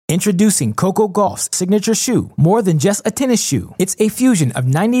Introducing Coco Gauff's signature shoe, more than just a tennis shoe. It's a fusion of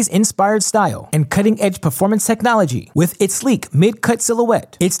 90s-inspired style and cutting-edge performance technology. With its sleek mid-cut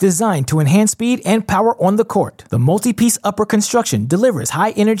silhouette, it's designed to enhance speed and power on the court. The multi-piece upper construction delivers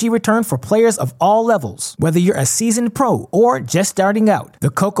high-energy return for players of all levels. Whether you're a seasoned pro or just starting out, the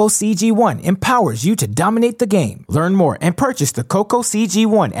Coco CG1 empowers you to dominate the game. Learn more and purchase the Coco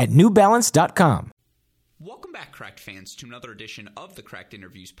CG1 at NewBalance.com. Welcome back, Cracked fans, to another edition of the Cracked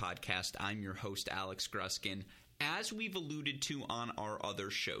Interviews podcast. I'm your host, Alex Gruskin. As we've alluded to on our other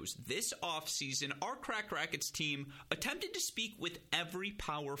shows, this offseason, our Cracked Racquets team attempted to speak with every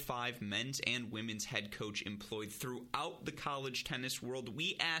Power 5 men's and women's head coach employed throughout the college tennis world.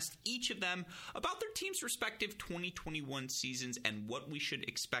 We asked each of them about their team's respective 2021 seasons and what we should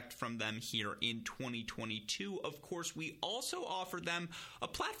expect from them here in 2022. Of course, we also offered them a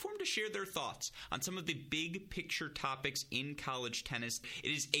platform to share their thoughts on some of the big picture topics in college tennis.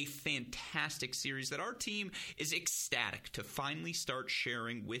 It is a fantastic series that our team is ecstatic to finally start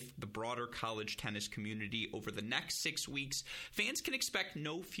sharing with the broader college tennis community over the next 6 weeks. Fans can expect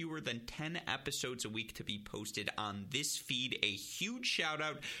no fewer than 10 episodes a week to be posted on this feed. A huge shout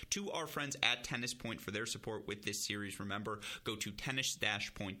out to our friends at Tennis Point for their support with this series. Remember, go to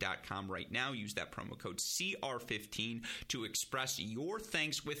tennis-point.com right now. Use that promo code CR15 to express your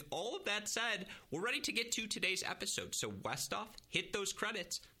thanks. With all of that said, we're ready to get to today's episode. So Westoff, hit those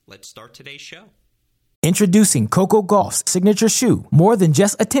credits. Let's start today's show. Introducing Coco Gauff's signature shoe, more than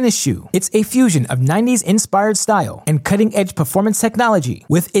just a tennis shoe. It's a fusion of 90s-inspired style and cutting-edge performance technology.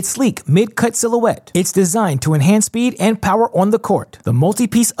 With its sleek mid-cut silhouette, it's designed to enhance speed and power on the court. The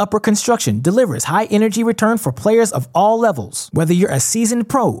multi-piece upper construction delivers high-energy return for players of all levels. Whether you're a seasoned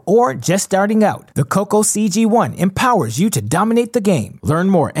pro or just starting out, the Coco CG1 empowers you to dominate the game. Learn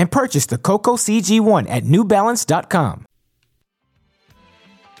more and purchase the Coco CG1 at NewBalance.com.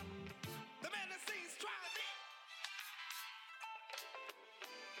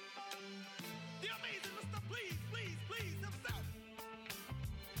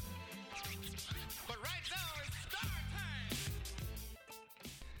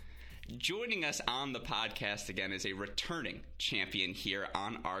 Joining us on the podcast again is a returning champion here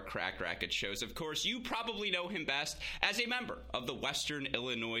on our Cracked Racquets shows. Of course, you probably know him best as a member of the Western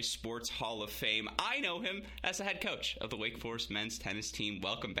Illinois Sports Hall of Fame. I know him as the head coach of the Wake Forest men's tennis team.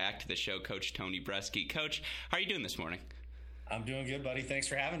 Welcome back to the show, Coach Tony Bresky. Coach, how are you doing this morning? I'm doing good, buddy. Thanks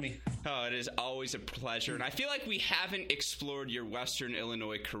for having me. Oh, it is always a pleasure. And I feel like we haven't explored your Western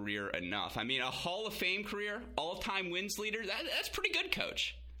Illinois career enough. I mean, a Hall of Fame career, all-time wins leader, that's pretty good,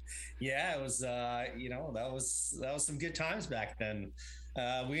 Coach. Yeah, it was, that was some good times back then.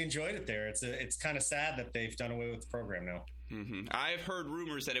 We enjoyed it there. It's kind of sad that they've done away with the program now. Mm-hmm. I've heard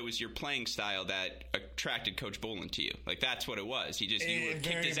rumors that it was your playing style that attracted Coach Boland to you. Like, that's what it was. You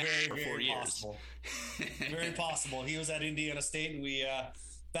kicked his ass for 4 years. Possible. Very possible. He was at Indiana State, and we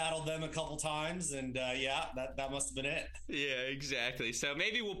battled them a couple times, and that must have been it. Yeah, exactly. So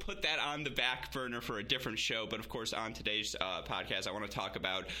maybe we'll put that on the back burner for a different show. But of course, on today's podcast, I want to talk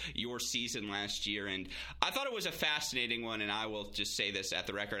about your season last year, and I thought it was a fascinating one. And I will just say this at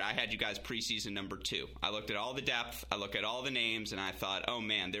the record: I had you guys preseason number 2. I looked at all the depth, I looked at all the names, and I thought, oh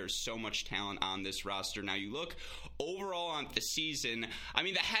man, there's so much talent on this roster. Now you look overall on the season. I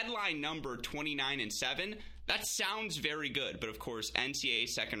mean, the headline number 29-7. That sounds very good, but of course, NCAA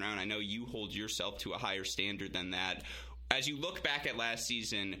second round, I know you hold yourself to a higher standard than that. As you look back at last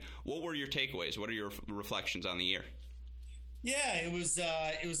season, what were your takeaways? What are your reflections on the year? Yeah, it was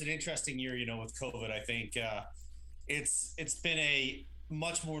an interesting year, with COVID. I think it's been a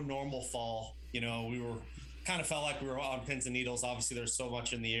much more normal fall. We were kind of felt like we were on pins and needles. Obviously, there's so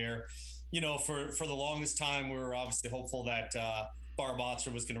much in the air. For the longest time, we were obviously hopeful that Barb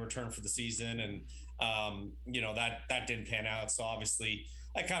Otzer was going to return for the season, and that didn't pan out. So obviously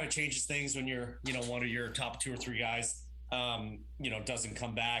that kind of changes things when you're, one of your top 2 or 3 guys, doesn't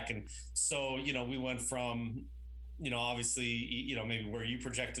come back. And so, we went from, obviously, maybe where you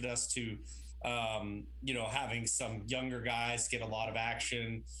projected us to, having some younger guys get a lot of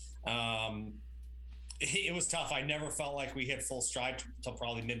action. It was tough. I never felt like we hit full stride until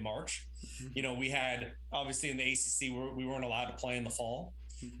probably mid-March. Mm-hmm. We had, obviously in the ACC, we weren't allowed to play in the fall.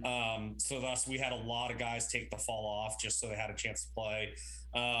 Mm-hmm. So thus we had a lot of guys take the fall off just so they had a chance to play.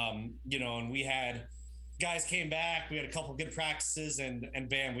 And we had guys came back. We had a couple good practices, and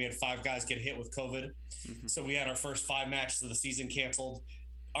bam, we had 5 guys get hit with COVID. Mm-hmm. So we had our first 5 matches of the season canceled.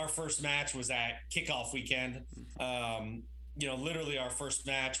 Our first match was at kickoff weekend. Literally our first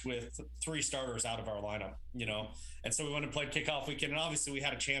match with 3 starters out of our lineup, and so we went and played kickoff weekend, and obviously we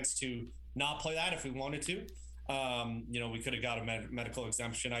had a chance to not play that if we wanted to. We could have got a medical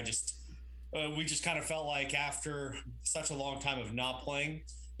exemption. We just kind of felt like after such a long time of not playing,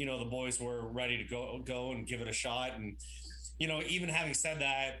 the boys were ready to go and give it a shot. And, even having said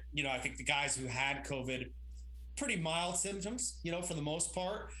that, I think the guys who had COVID, pretty mild symptoms, for the most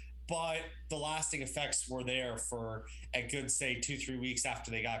part, but the lasting effects were there for a good, say, 2-3 weeks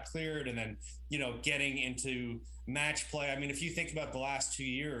after they got cleared. And then, getting into match play. I mean, if you think about the last 2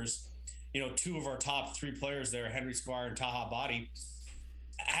 years, two of our top 3 players there, Henry Squire and Taha Badi,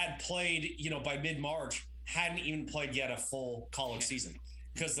 had played, by mid-March, hadn't even played yet a full college season,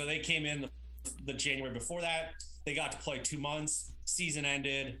 because they came in the January before that. They got to play 2 months, season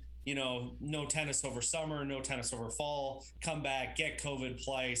ended, no tennis over summer, no tennis over fall, come back, get COVID,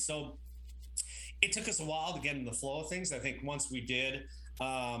 play. So it took us a while to get in the flow of things. I think once we did,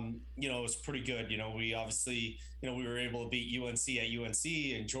 it was pretty good. We obviously, we were able to beat UNC at UNC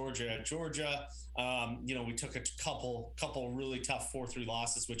and Georgia at Georgia. We took a couple really tough 4-3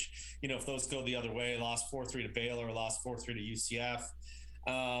 losses, which, if those go the other way, lost 4-3 to Baylor, lost 4-3 to UCF.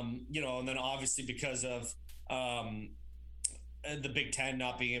 And then obviously because of the Big Ten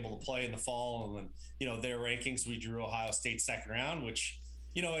not being able to play in the fall, and then, their rankings, we drew Ohio State second round, which,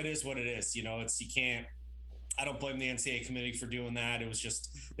 it is what it is. I don't blame the NCAA committee for doing that. It was just,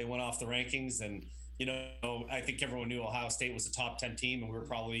 they went off the rankings, and, I think everyone knew Ohio State was a top 10 team, and we were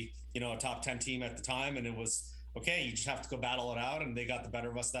probably, a top 10 team at the time. And it was, okay, you just have to go battle it out. And they got the better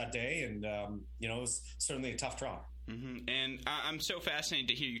of us that day. And, it was certainly a tough draw. Mm-hmm. And I'm so fascinated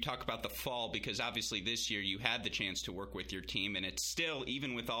to hear you talk about the fall, because obviously this year you had the chance to work with your team, and it's still,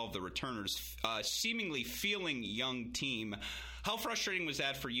 even with all of the returners, seemingly feeling young team. How frustrating was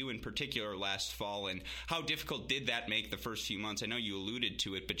that for you in particular last fall, and how difficult did that make the first few months? I know you alluded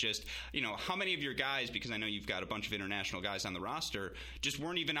to it, but just, how many of your guys, because I know you've got a bunch of international guys on the roster, just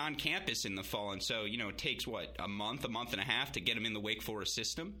weren't even on campus in the fall, and so, it takes, a month and a half to get them in the Wake Forest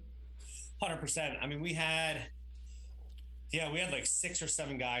system? 100%. I mean, we had like 6 or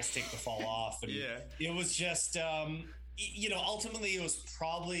 7 guys take the fall off. And it was just, ultimately it was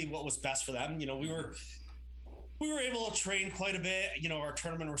probably what was best for them. We were able to train quite a bit. Our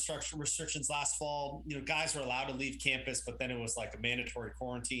tournament restrictions last fall, guys were allowed to leave campus, but then it was like a mandatory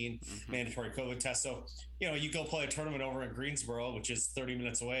quarantine, mandatory COVID test. So, you go play a tournament over in Greensboro, which is 30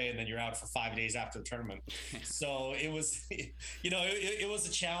 minutes away, and then you're out for 5 days after the tournament. So it was, it was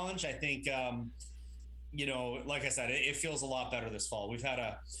a challenge. I think, like I said, it feels a lot better this fall. We've had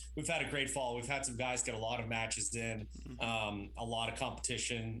a great fall. We've had some guys get a lot of matches in, a lot of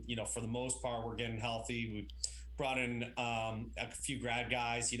competition. For the most part, we're getting healthy. We brought in a few grad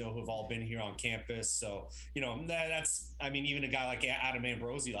guys, who have all been here on campus. So, that's, even a guy like Adam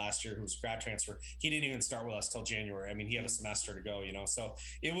Ambrosi last year, who was grad transfer, he didn't even start with us till January. He had a semester to go, so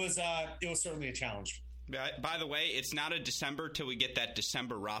it was certainly a challenge. By the way, it's not a December till we get that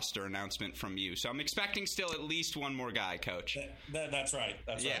December roster announcement from you. So I'm expecting still at least one more guy, Coach. That's right.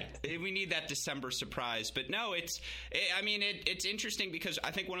 That's right. We need that December surprise. But no, it's interesting, because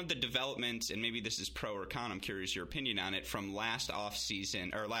I think one of the developments, and maybe this is pro or con, I'm curious your opinion on it, from last fall,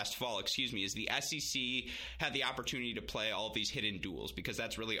 is the SEC had the opportunity to play all of these hidden duels, because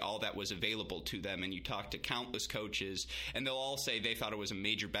that's really all that was available to them. And you talk to countless coaches, and they'll all say they thought it was a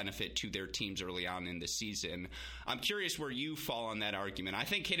major benefit to their teams early on in the season. I'm curious where you fall on that argument. I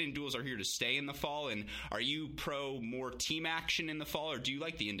think hidden duels are here to stay in the fall, and are you pro more team action in the fall, or do you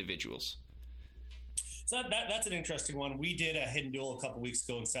like the individuals? So that's an interesting one. We did a hidden duel a couple weeks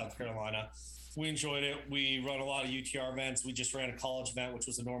ago in South Carolina. We enjoyed it. We run a lot of UTR events. We just ran a college event, which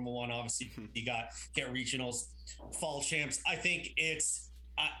was a normal one. Obviously, you get regionals, fall champs. I think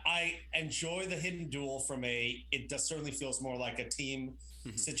I enjoy the hidden duel it does certainly feels more like a team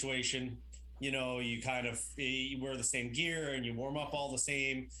situation. You wear the same gear and you warm up all the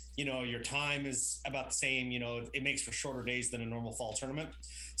same, your time is about the same, it makes for shorter days than a normal fall tournament.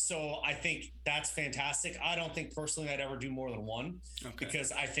 So I think that's fantastic. I don't think personally I'd ever do more than one,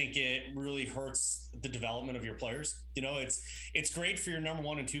 because I think it really hurts the development of your players. It's great for your number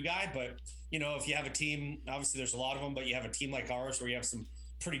 1 and 2 guy, but if you have a team, obviously there's a lot of them, but you have a team like ours where you have some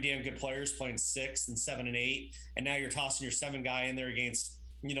pretty damn good players playing 6 and 7 and 8. And now you're tossing your 7 guy in there against,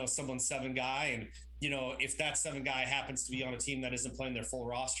 someone's 7 guy. And, if that 7 guy happens to be on a team that isn't playing their full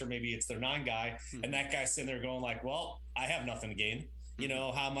roster, maybe it's their 9 guy. And that guy's sitting there going like, well, I have nothing to gain.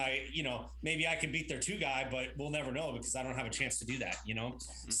 How am I, maybe I can beat their 2 guy, but we'll never know because I don't have a chance to do that,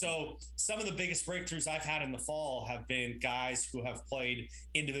 So some of the biggest breakthroughs I've had in the fall have been guys who have played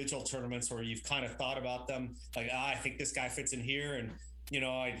individual tournaments where you've kind of thought about them like, I think this guy fits in here. And,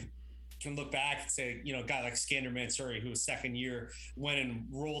 can look back and say, you know, a guy like Skander Mansouri, who was second year, went and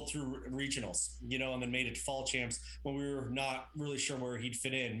rolled through regionals, you know, and then made it to fall champs when we were not really sure where he'd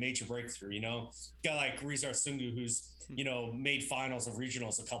fit in, major breakthrough, you know. A guy like Rizar Sungu, who's, you know, made finals of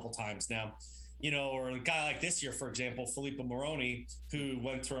regionals a couple times now, you know, or a guy like this year, for example, Filippo Moroni, who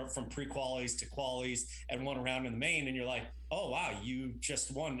went through from pre-qualies to qualies and won a round in the main. And you're like, oh, wow, you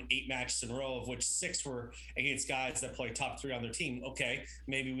just won 8 matches in a row, of which 6 were against guys that play top 3 on their team. Okay,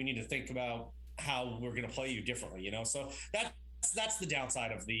 maybe we need to think about how we're going to play you differently, you know? So that's the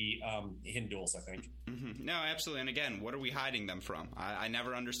downside of the hidden duels, I think. Mm-hmm. No, absolutely. And again, what are we hiding them from? I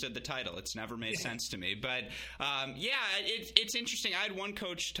never understood the title. It's never made sense to me. But it's interesting. I had one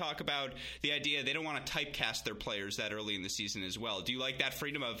coach talk about the idea they don't want to typecast their players that early in the season as well. Do you like that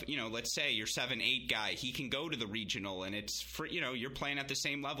freedom of, you know, let's say you're 7-8 guy, he can go to the regional and it's free, you know, you're playing at the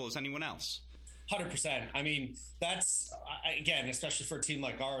same level as anyone else. 100%. I mean, that's, again, especially for a team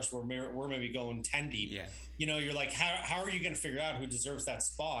like ours where we're maybe going 10 deep. Yeah. You know, you're like, how are you going to figure out who deserves that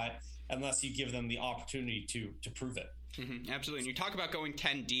spot unless you give them the opportunity to prove it? Mm-hmm, absolutely. And you talk about going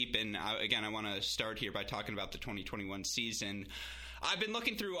 10 deep. And again, I want to start here by talking about the 2021 season. I've been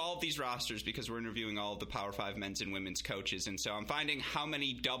looking through all of these rosters because we're interviewing all of the Power 5 men's and women's coaches. And so I'm finding how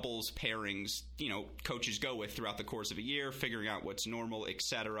many doubles pairings, you know, coaches go with throughout the course of a year, figuring out what's normal,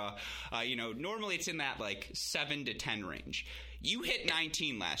 etc. You know, normally it's in that like 7 to 10 range. You hit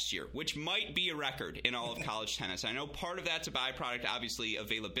 19 last year, which might be a record in all of college tennis. I know part of that's a byproduct, obviously,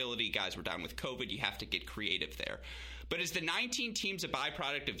 availability. Guys were down with COVID. You have to get creative there. But is the 19 teams a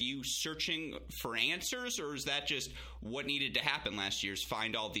byproduct of you searching for answers, or is that just what needed to happen last year's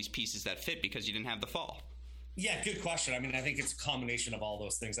find all these pieces that fit because you didn't have the fall? Yeah, good question. I mean, I think it's a combination of all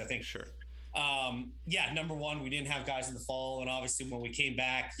those things. I think, sure. Number one, we didn't have guys in the fall. And obviously when we came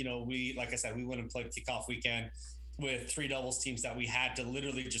back, you know, like I said, we went and played kickoff weekend with 3 doubles teams that we had to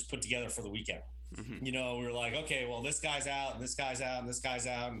literally just put together for the weekend. Mm-hmm. You know, we were like, okay, well, this guy's out and this guy's out and this guy's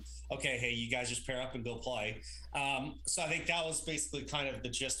out. And okay, hey, you guys just pair up and go play. So I think that was basically kind of the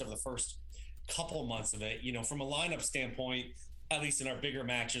gist of the first couple of months of it. You know, from a lineup standpoint, at least in our bigger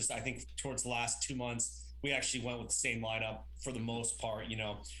matches, I think towards the last 2 months, we actually went with the same lineup for the most part. You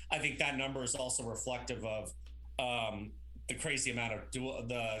know, I think that number is also reflective of the crazy amount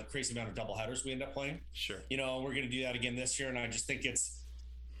of double headers we end up playing. Sure. You know, we're going to do that again this year. And I just think it's,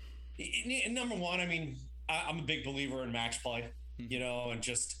 number one, I mean, I'm a big believer in match play, you know, and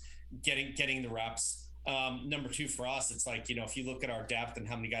just getting the reps. Number two, for us, it's like, you know, if you look at our depth and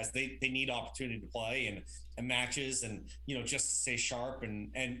how many guys they need opportunity to play and matches and, you know, just to stay sharp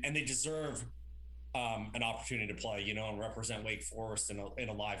and they deserve an opportunity to play, you know, and represent Wake Forest in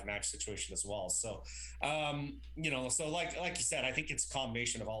a live match situation as well. So, you know, so like you said, I think it's a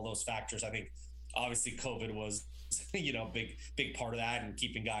combination of all those factors. I think obviously COVID was, you know, big part of that, and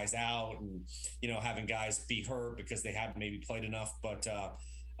keeping guys out and, you know, having guys be hurt because they hadn't maybe played enough. But,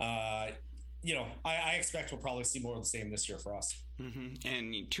 you know, I expect we'll probably see more of the same this year for us. Mm-hmm.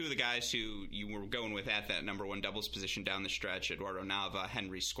 And 2 of the guys who you were going with at that number 1 doubles position down the stretch, Eduardo Nava,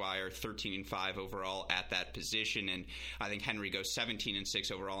 Henry Squire, 13-5 overall at that position. And I think Henry goes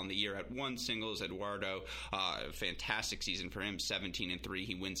 17-6 overall in the year at 1 singles. Eduardo, fantastic season for him, 17-3.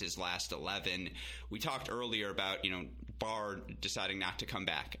 He wins his last 11. We talked earlier about, you know, Barr deciding not to come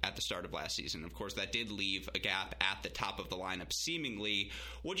back at the start of last season. Of course, that did leave a gap at the top of the lineup, seemingly.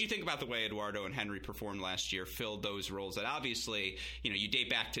 What do you think about the way Eduardo and Henry performed last year, filled those roles that obviously, you know, you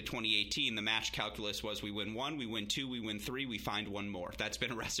date back to 2018, the match calculus was we win 1, we win 2, we win 3, we find 1 more. That's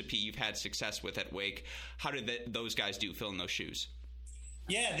been a recipe you've had success with at Wake. How did those guys do filling those shoes?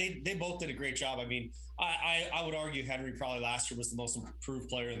 Yeah, they both did a great job. I mean, I would argue Henry probably last year was the most improved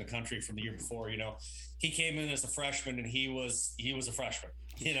player in the country from the year before. You know, he came in as a freshman and he was a freshman.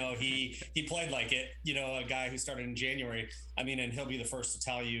 You know, he played like it. You know, a guy who started in January. I mean, and he'll be the first to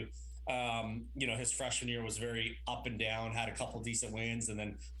tell you. You know, his freshman year was very up and down, had a couple decent wins, and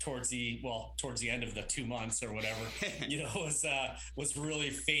then towards the end of the 2 months or whatever, you know, was really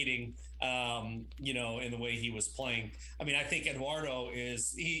fading, you know, in the way he was playing. I mean, I think Eduardo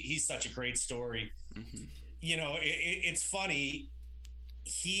he's such a great story. Mm-hmm. You know, it's funny.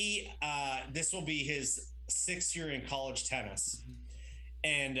 This will be his 6th year in college tennis, mm-hmm.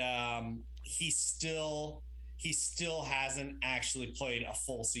 And he still hasn't actually played a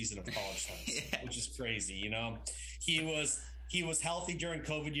full season of college tennis, yeah. Which is crazy. You know, he was healthy during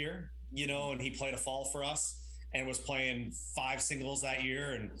COVID year, you know, and he played a fall for us and was playing 5 singles that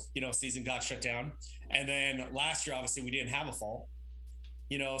year, and, you know, season got shut down. And then last year, obviously we didn't have a fall,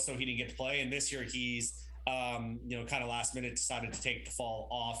 you know, so he didn't get to play. And this year he's kind of last minute decided to take the fall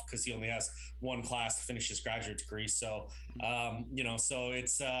off because he only has one class to finish his graduate degree. So, so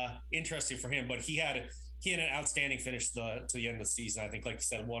it's interesting for him. But he had an outstanding finish to the end of the season. I think, like you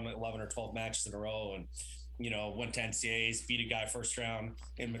said, won 11 or 12 matches in a row, and went to NCAAs, beat a guy first round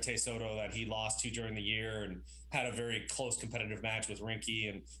in Matei Soto that he lost to during the year, and had a very close competitive match with Rinky.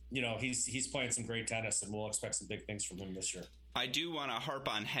 And, he's playing some great tennis, and we'll expect some big things from him this year. I do want to harp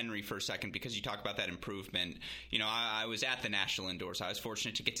on Henry for a second because you talk about that improvement. I was at the National Indoors. I was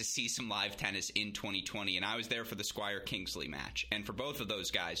fortunate to get to see some live tennis in 2020, and I was there for the Squire Kingsley match. And for both of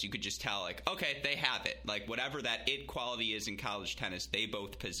those guys, you could just tell, okay, they have it. Whatever that it quality is in college tennis, they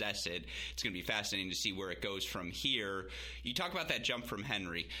both possess it. It's going to be fascinating to see where it goes from here. You talk about that jump from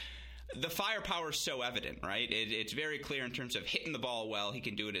Henry. The firepower is so evident, right? It's very clear in terms of hitting the ball well. He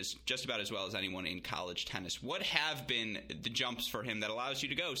can do it just about as well as anyone in college tennis. What have been the jumps for him that allows you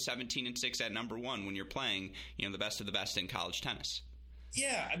to go 17-6 at number one when you're playing, the best of the best in college tennis?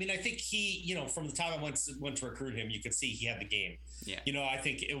 Yeah, I think he, from the time I went to recruit him, you could see he had the game. Yeah. I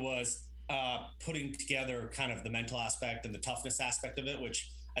think it was putting together kind of the mental aspect and the toughness aspect of it, which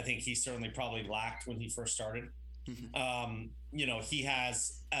I think he certainly probably lacked when he first started. Mm-hmm. He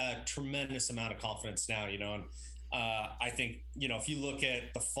has a tremendous amount of confidence now, and I think, if you look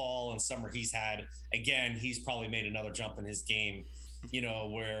at the fall and summer he's had, again, he's probably made another jump in his game,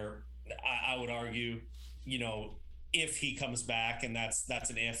 where I would argue, if he comes back, and that's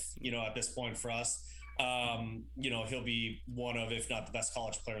an if, at this point for us, he'll be one of, if not the best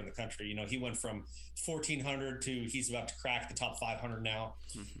college player in the country. He went from 1,400 to he's about to crack the top 500 now,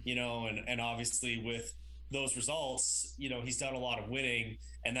 mm-hmm. And obviously with those results, he's done a lot of winning,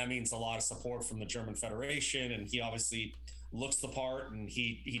 and that means a lot of support from the German Federation. And he obviously looks the part, and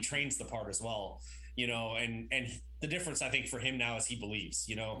he trains the part as well, and the difference I think for him now is he believes,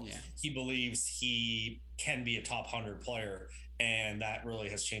 he believes he can be a top 100 player. And that really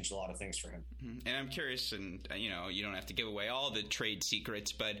has changed a lot of things for him. And I'm curious, and you don't have to give away all the trade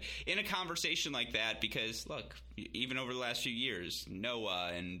secrets, but in a conversation like that, because look, even over the last few years,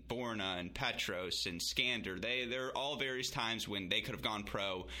 Noah and Borna and Petros and Skander, there are all various times when they could have gone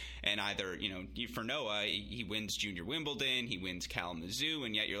pro, and either, for Noah, he wins Junior Wimbledon, he wins Kalamazoo,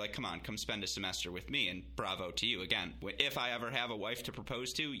 and yet you're like, come spend a semester with me, and bravo to you. Again, if I ever have a wife to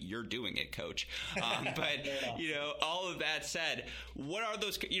propose to, you're doing it, coach. But, all of that said, what are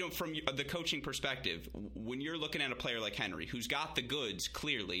those, from the coaching perspective, when you're looking at a player like Henry, who's got the goods,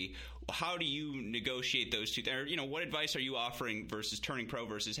 clearly, how do you negotiate those two? Or, what advice are you offering versus turning pro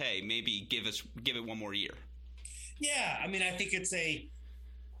versus, hey, maybe give it one more year? Yeah, I think it's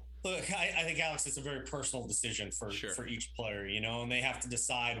look, I think, Alex, it's a very personal decision for each player, and they have to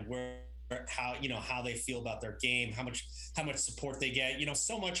decide how they feel about their game, how much support they get.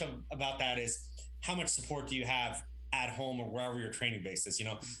 So much about that is how much support do you have at home or wherever your training base is.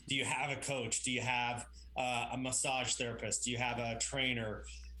 Do you have a coach? Do you have a massage therapist? Do you have a trainer?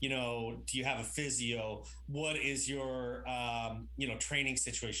 Do you have a physio? What is your training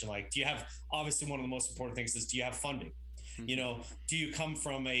situation like? Do you have, obviously one of the most important things is, do you have funding? Mm-hmm. Do you come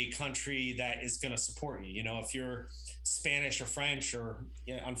from a country that is going to support you? If you're Spanish or French or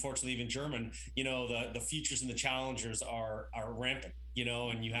unfortunately even German, the futures and the challengers are rampant,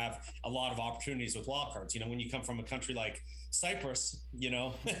 and you have a lot of opportunities with wildcards. When you come from a country like Cyprus,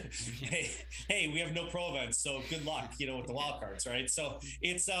 hey, we have no pro events, so good luck, with the wildcards, right? So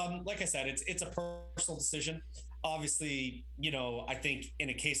it's like I said, it's a personal decision. Obviously, I think in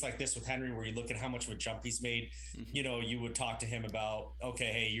a case like this with Henry, where you look at how much of a jump he's made, mm-hmm. You would talk to him about,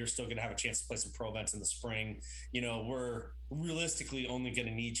 okay, hey, you're still going to have a chance to play some pro events in the spring. We're realistically only going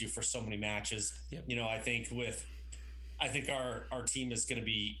to need you for so many matches. Yep. I think our team is going to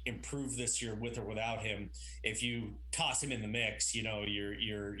be improved this year with or without him. If you toss him in the mix, you're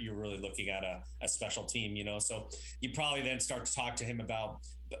really looking at a special team, so you probably then start to talk to him about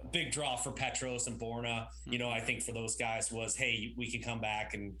big draw for Petros and Borna. I think for those guys was, hey, we can come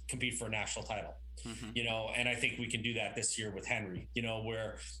back and compete for a national title. Mm-hmm. And I think we can do that this year with Henry,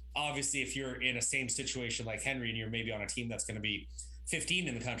 where obviously if you're in a same situation like Henry and you're maybe on a team that's going to be 15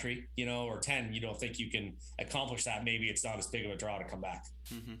 in the country, or 10, you don't think you can accomplish that, maybe it's not as big of a draw to come back.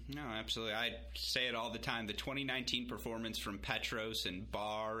 Mm-hmm. No, absolutely. I say it all the time. The 2019 performance from Petros and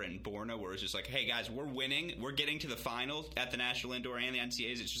Barr and Borna, where it's just like, hey, guys, we're winning. We're getting to the final at the National Indoor and the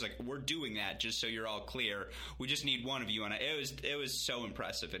NCAAs. It's just like, we're doing that just so you're all clear. We just need one of you on it. It was so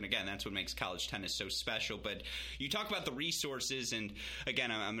impressive. And, again, that's what makes college tennis so special. But you talk about the resources, and,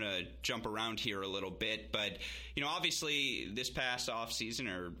 again, I'm going to jump around here a little bit. But, obviously this past offseason,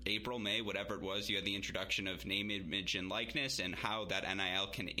 or April, May, whatever it was, you had the introduction of name, image, and likeness, and how that NIL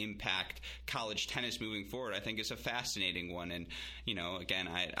can impact college tennis moving forward, I think is a fascinating one. And, again,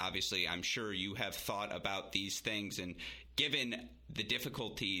 I'm sure you have thought about these things, and given the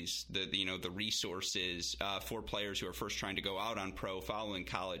difficulties, the resources for players who are first trying to go out on pro following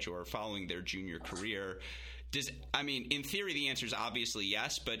college or following their junior career, in theory, the answer is obviously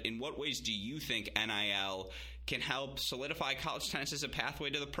yes, but in what ways do you think NIL can help solidify college tennis as a pathway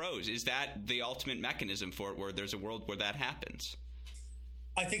to the pros? Is that the ultimate mechanism for it, where there's a world where that happens?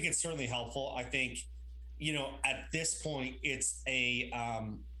 I think it's certainly helpful. I think, at this point, it's a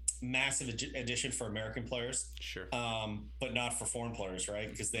massive addition for American players, sure, but not for foreign players, right?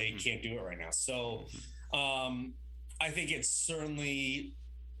 Because they can't do it right now. So I think it's certainly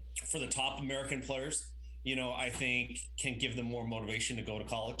for the top American players, I think can give them more motivation to go to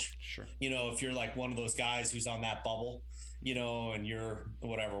college. Sure. If you're like one of those guys who's on that bubble, and you're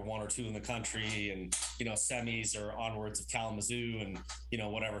whatever, one or two in the country and, semis or onwards of Kalamazoo and,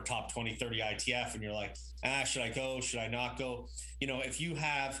 whatever, top 20, 30 ITF. And you're like, should I go? Should I not go? If you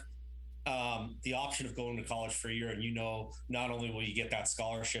have the option of going to college for a year, and not only will you get that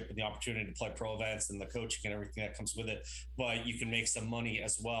scholarship and the opportunity to play pro events and the coaching and everything that comes with it, but you can make some money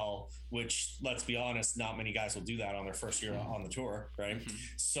as well, which, let's be honest, not many guys will do that on their first year on the tour, right?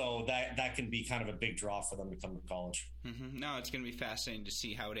 So that can be kind of a big draw for them to come to college. No, it's going to be fascinating to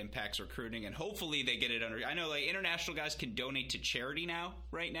see how it impacts recruiting, and hopefully they get it under. I know like international guys can donate to charity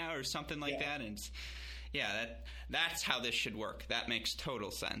right now or something like that, and yeah, that's how this should work. That makes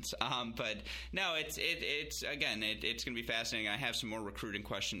total sense. But no, it's again, it's going to be fascinating. I have some more recruiting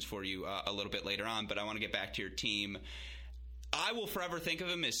questions for you a little bit later on, but I want to get back to your team. I will forever think of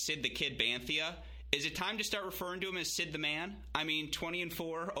him as Sid the Kid Banthia. Is it time to start referring to him as Sid the Man?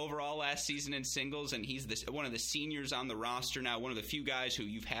 20-4 overall last season in singles, and he's one of the seniors on the roster now, one of the few guys who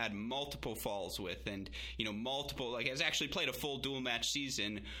you've had multiple falls with, and has actually played a full dual match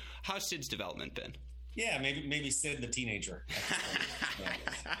season. How's Sid's development been? Yeah, maybe Sid the teenager.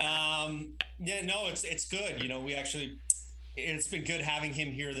 It's good. It's been good having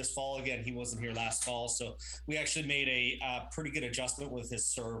him here this fall. Again, he wasn't here last fall, so we actually made a pretty good adjustment with his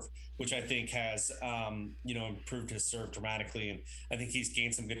serve, which I think has improved his serve dramatically, and I think he's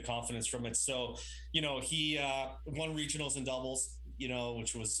gained some good confidence from it. So he won regionals in doubles,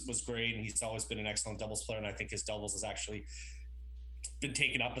 which was great, and he's always been an excellent doubles player, and I think his doubles has actually been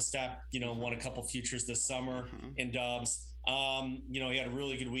taken up a step, won a couple futures this summer in dubs. He had a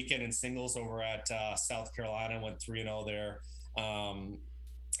really good weekend in singles over at South Carolina, went 3-0 there.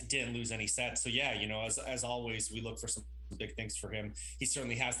 Didn't lose any sets. So yeah, as always, we look for some big things for him. He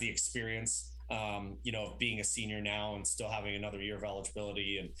certainly has the experience, of being a senior now and still having another year of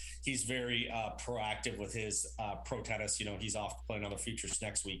eligibility. And he's very proactive with his pro tennis. He's off to play another futures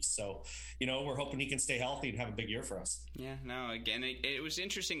next week. So, we're hoping he can stay healthy and have a big year for us. Yeah, no, again, it was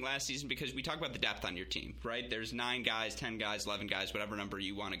interesting last season because we talk about the depth on your team, right? There's 9 guys, 10 guys, 11 guys, whatever number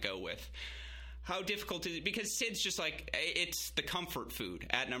you want to go with. How difficult is it? Because Sid's just like, it's the comfort food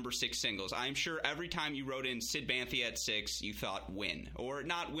at number 6 singles. I'm sure every time you wrote in Sid Banthia at 6, you thought win. Or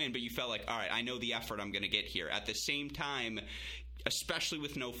not win, but you felt like, all right, I know the effort I'm going to get here. At the same time, especially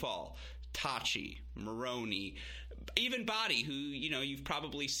with no fall, Tachi, Maroney, even Body, who, you've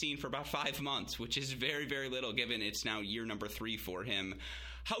probably seen for about 5 months, which is very, very little given it's now year number 3 for him.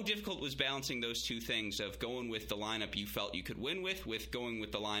 How difficult was balancing those two things of going with the lineup you felt you could win with going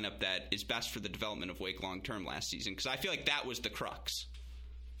with the lineup that is best for the development of Wake long-term last season? Because I feel like that was the crux.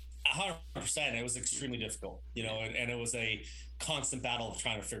 100%. It was extremely difficult, and it was a constant battle of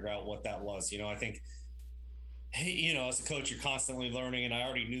trying to figure out what that was. I think, as a coach, you're constantly learning, and I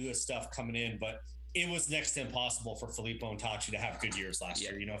already knew this stuff coming in, but it was next to impossible for Filippo and Tachi to have good years last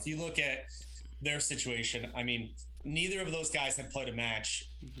year. If you look at their situation, neither of those guys had played a match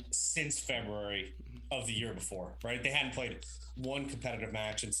since February of the year before, right? They hadn't played one competitive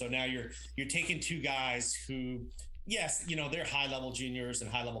match. And so now you're taking 2 guys who, yes, they're high-level juniors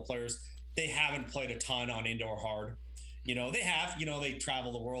and high-level players. They haven't played a ton on indoor hard. They have, they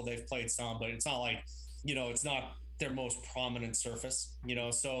travel the world, they've played some, but it's not like, it's not their most prominent surface,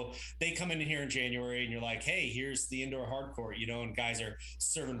 so they come in here in January and you're like, hey, here's the indoor hard court, and guys are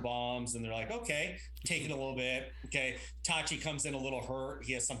serving bombs and they're like, okay, take it a little bit. Okay. Tachi comes in a little hurt.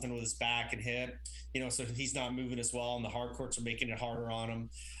 He has something with his back and hip, so he's not moving as well, and the hard courts are making it harder on him.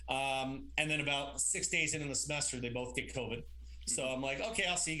 And then about 6 days into the semester, they both get COVID. So I'm like, okay,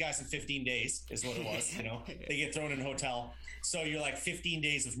 I'll see you guys in 15 days is what it was. They get thrown in a hotel. So you're like 15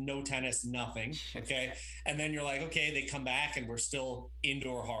 days of no tennis, nothing. Okay. And then you're like, okay, they come back and we're still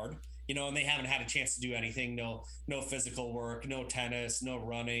indoor hard, and they haven't had a chance to do anything. No physical work, no tennis, no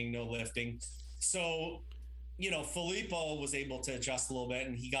running, no lifting. So, Filippo was able to adjust a little bit,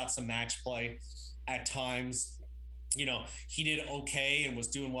 and he got some match play at times. He did okay and was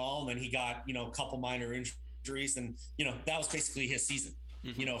doing well. And then he got, a couple minor injuries, and, that was basically his season,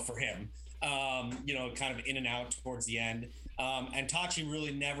 for him, kind of in and out towards the end. And Tachi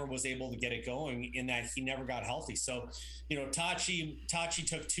really never was able to get it going in that he never got healthy. So, Tachi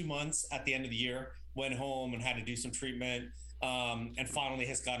took 2 months at the end of the year, went home and had to do some treatment, and finally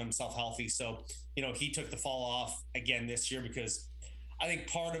has got himself healthy. So, he took the fall off again this year because I think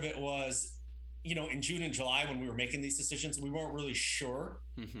part of it was, in June and July when we were making these decisions, we weren't really sure,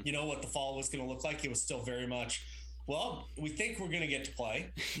 what the fall was going to look like. It was still very much, well, we think we're going to get to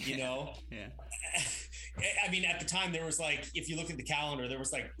play, Yeah. I mean, at the time there was if you look at the calendar, there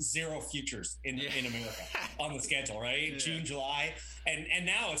was 0 futures in America on the schedule, right? Yeah. June, July. And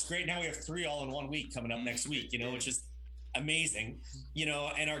now it's great. Now we have 3 all in 1 week coming up next week, which is amazing,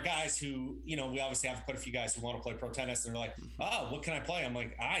 and our guys who, we obviously have quite a few guys who want to play pro tennis, and they're like, oh, what can I play? I'm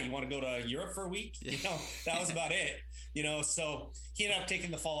like, you want to go to Europe for a week? That was about it, so he ended up taking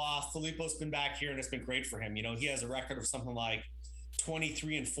the fall off. Filippo's been back here and it's been great for him. He has a record of something like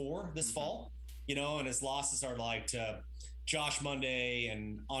 23-4 this fall, and his losses are to Josh Monday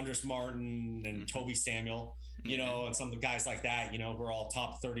and Andres Martin and Toby Samuel, and some of the guys like that, who are all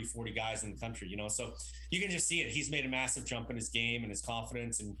top 30, 40 guys in the country, so you can just see it. He's made a massive jump in his game and his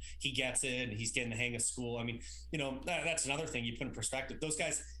confidence, and he gets it, and he's getting the hang of school. I mean, that's another thing you put in perspective. Those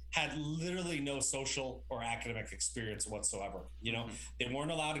guys had literally no social or academic experience whatsoever. They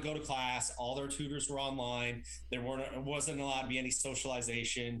weren't allowed to go to class. All their tutors were online. There wasn't allowed to be any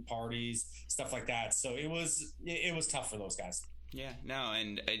socialization, parties, stuff like that. So it was tough for those guys. Yeah, no,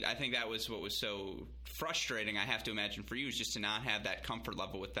 and I think that was what was so frustrating, I have to imagine, for you, is just to not have that comfort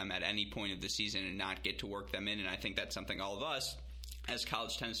level with them at any point of the season and not get to work them in. And I think that's something all of us as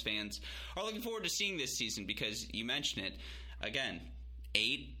college tennis fans are looking forward to seeing this season, because you mentioned it, again,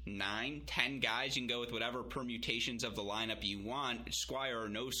 8, 9, 10 guys. You can go with whatever permutations of the lineup you want, Squire or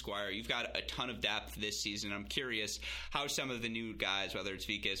no Squire. You've got a ton of depth this season. I'm curious how some of the new guys, whether it's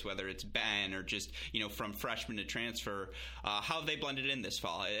Vikas, whether it's Ben, or just, from freshman to transfer, how have they blended in this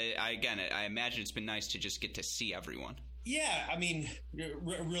fall? I imagine it's been nice to just get to see everyone. Yeah, I mean,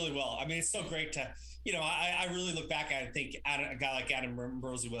 really well. I mean, it's so great to, I really look back at it and think a guy like Adam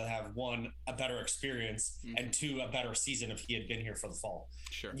Ambrosi would have, 1, a better experience, and 2, a better season if he had been here for the fall.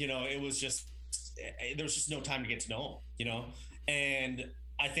 Sure. It was just, there was just no time to get to know him, and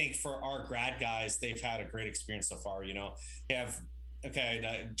I think for our grad guys, they've had a great experience so far. They have,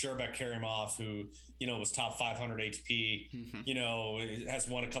 Jurbeck Karimov, who, was top 500 ATP, has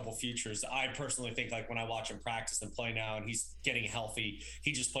won a couple futures. I personally think, when I watch him practice and play now, and he's getting healthy,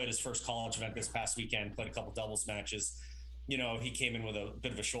 he just played his first college event this past weekend, played a couple doubles matches. He came in with a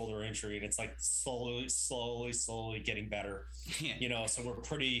bit of a shoulder injury, and it's slowly getting better. Yeah. So we're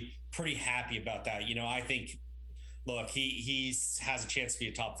pretty happy about that. I think, look, he has a chance to be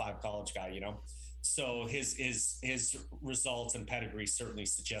a top 5 college guy, So his results and pedigree certainly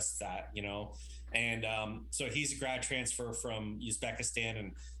suggests that, and so he's a grad transfer from Uzbekistan,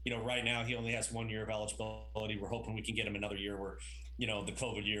 and right now he only has 1 year of eligibility. We're hoping we can get him another year where, the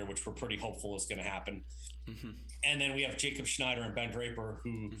COVID year, which we're pretty hopeful is going to happen. And then we have Jacob Schneider and Ben Draper,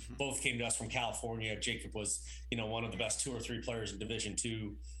 who both came to us from California. Jacob was, one of the best 2 or 3 players in Division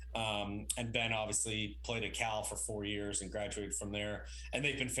II. And Ben obviously played at Cal for 4 years and graduated from there, and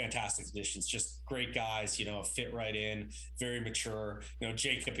they've been fantastic additions, just great guys, fit right in, very mature.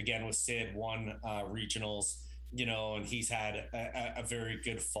 Jacob, again, with Sid, won regionals, and he's had a very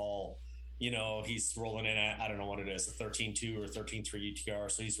good fall. He's rolling in at, I don't know what it is, a 13-2 or 13-3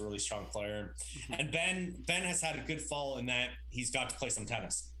 UTR, so he's a really strong player. And Ben has had a good fall in that he's got to play some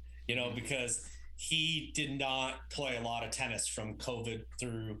tennis, because he did not play a lot of tennis from COVID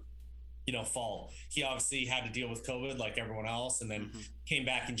through, fall. He obviously had to deal with COVID like everyone else, and then came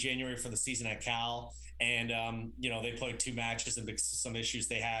back in January for the season at Cal. And, they played 2 matches, and because of some issues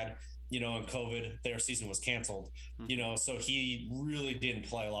they had, in COVID, their season was canceled, so he really didn't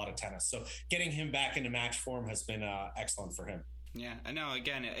play a lot of tennis. So getting him back into match form has been excellent for him. Yeah, I know.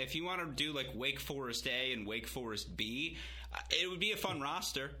 Again, if you want to do Wake Forest A and Wake Forest B, it would be a fun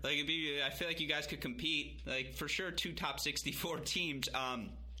roster. I feel like you guys could compete. For sure, 2 top 64 teams.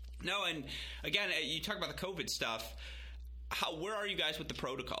 No, and again, you talk about the COVID stuff. where are you guys with the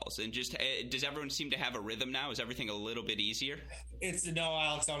protocols? And just does everyone seem to have a rhythm now? Is everything a little bit easier? No,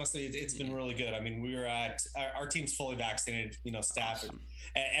 Alex, honestly, it's been really good. I mean, we were our team's fully vaccinated, staff. Awesome.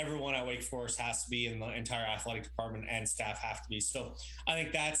 Everyone at Wake Forest has to be, in the entire athletic department, and staff have to be. So I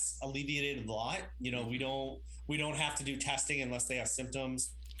think that's alleviated a lot. We don't have to do testing unless they have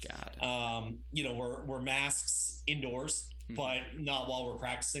symptoms. Got it. We're masks indoors, but not while we're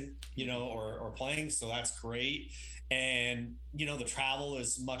practicing, or playing. So that's great. And, the travel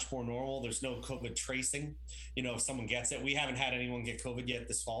is much more normal. There's no COVID tracing. If someone gets it, we haven't had anyone get COVID yet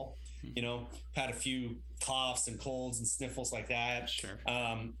this fall. Had a few coughs and colds and sniffles like that. Sure.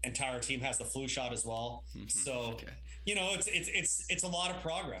 Entire team has the flu shot as well. So, okay. It's a lot of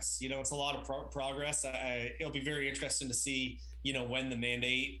progress. It's a lot of progress. It'll be very interesting to see, when the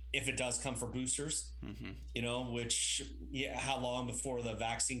mandate, if it does come for boosters, how long before the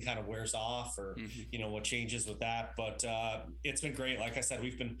vaccine kind of wears off, or, what changes with that. But it's been great. Like I said,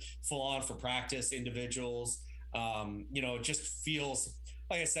 we've been full on for practice, individuals. It just feels,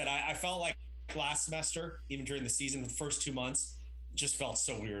 like I said, I felt like last semester, even during the season, the first 2 months, just felt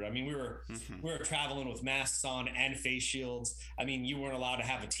so weird. I mean, we were traveling with masks on and face shields. I mean, you weren't allowed to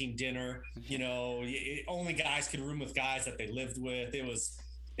have a team dinner. Only guys could room with guys that they lived with. It was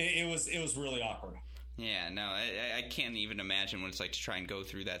really awkward. Yeah, no, I can't even imagine what it's like to try and go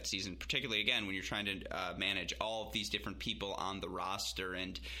through that season, particularly, again, when you're trying to manage all of these different people on the roster.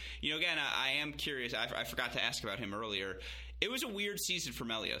 And, again, I am curious. I forgot to ask about him earlier. It was a weird season for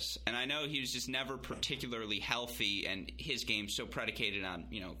Melios, and I know he was just never particularly healthy, and his game's so predicated on,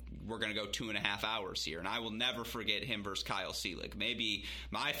 we're going to go 2.5 hours here, and I will never forget him versus Kyle Seelig. Maybe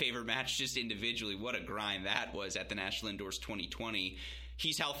my favorite match just individually. What a grind that was at the National Indoors 2020.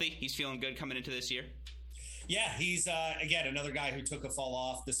 He's healthy. He's feeling good coming into this year. Yeah, he's, again, another guy who took a fall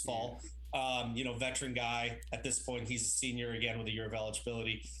off this fall. Veteran guy at this point. He's a senior again with a year of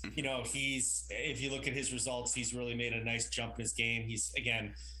eligibility. If you look at his results, he's really made a nice jump in his game. He's,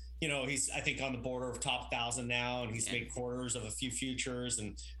 again, he's, I think, on the border of top 1,000 now, and he's made quarters of a few futures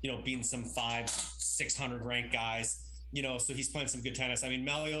and, beating some 500-600 ranked guys, so he's playing some good tennis. I mean,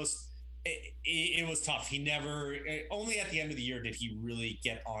 Melios, it was tough. He never, only at the end of the year did he really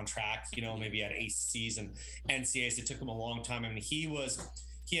get on track, maybe at ACCs and NCAAs. It took him a long time. I mean, he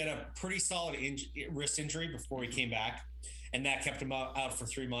had a pretty solid wrist injury before he came back, and that kept him out for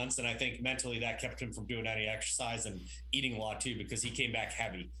 3 months. And I think mentally that kept him from doing any exercise and eating a lot too, because he came back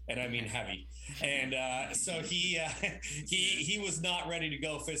heavy, and I mean heavy. And so he was not ready to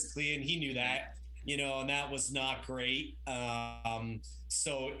go physically, and he knew that, and that was not great.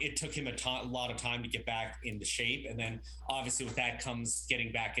 So it took him a lot of time to get back into shape. And then obviously with that comes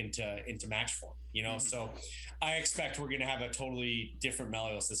getting back into match form, so I expect we're going to have a totally different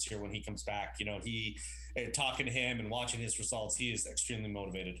Melios this year when he comes back. Talking to him and watching his results, he is extremely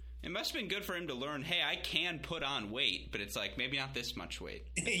motivated. It must have been good for him to learn, hey, I can put on weight, but it's like maybe not this much weight.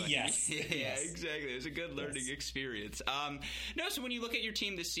 Like, yes. Yeah, yes. Exactly. It was a good learning experience. So when you look at your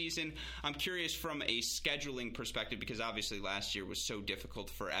team this season, I'm curious from a scheduling perspective, because obviously last year was so difficult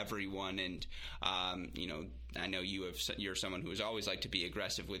for everyone. And, I know you're someone who has always liked to be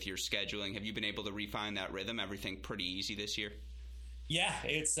aggressive with your scheduling. Have you been able to refine that rhythm? Everything pretty easy this year? Yeah,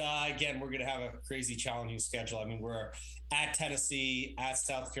 it's again, we're going to have a crazy challenging schedule. I mean, we're at Tennessee, at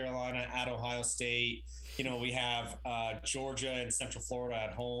South Carolina, at Ohio State. We have Georgia and Central Florida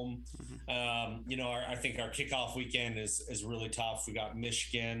at home. I think our kickoff weekend is really tough. We got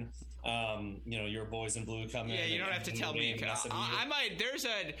Michigan. Your boys in blue coming. Yeah, you don't have to tell me.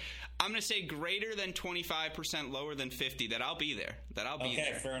 I'm going to say greater than 25%, lower than 50. That I'll be there.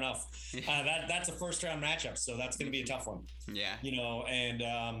 Okay, fair enough. That's a first round matchup, so that's going to be a tough one. Yeah.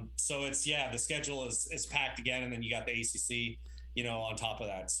 So it's the schedule is packed again, and then you got the ACC, on top of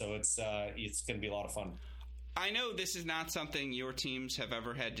that. So it's going to be a lot of fun. I know this is not something your teams have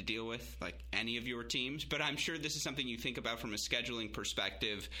ever had to deal with, like any of your teams, but I'm sure this is something you think about from a scheduling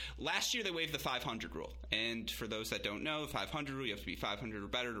perspective. Last year, they waived the 500 rule. And for those that don't know, the 500 rule, you have to be 500 or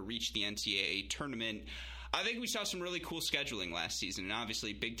better to reach the NCAA tournament. I think we saw some really cool scheduling last season, and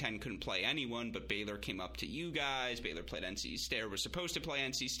obviously Big Ten couldn't play anyone, but Baylor came up to you guys. Baylor played NC State, or was supposed to play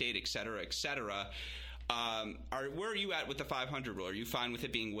NC State, et cetera, et cetera. Where are you at with the 500 rule? Are you fine with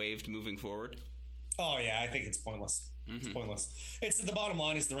it being waived moving forward? Oh yeah, I think it's pointless. It's pointless. It's the bottom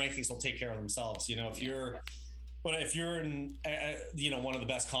line is the rankings will take care of themselves. If you're in one of the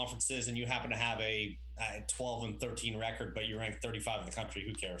best conferences and you happen to have a 12-13 record, but you're ranked 35 in the country,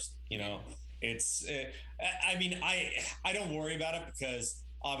 who cares? I don't worry about it because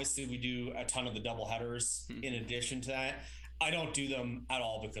obviously we do a ton of the double headers in addition to that. I don't do them at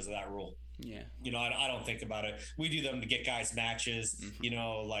all because of that rule. Yeah. I don't think about it. We do them to get guys matches.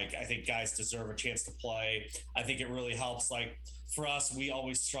 I think guys deserve a chance to play. I think it really helps. Like for us, we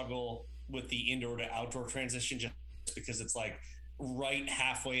always struggle with the indoor to outdoor transition just because it's like right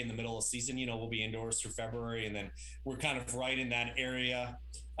halfway in the middle of the season. We'll be indoors through February, and then we're kind of right in that area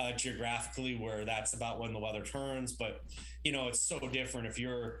geographically where that's about when the weather turns. But, it's so different if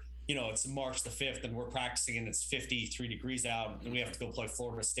you're, it's March the 5th and we're practicing and it's 53 degrees out and we have to go play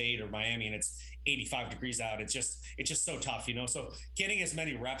Florida State or Miami and it's 85 degrees out. It's just so tough, So getting as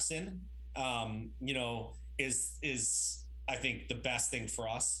many reps in, is I think the best thing for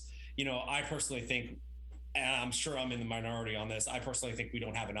us. I personally think, and I'm sure I'm in the minority on this, I personally think we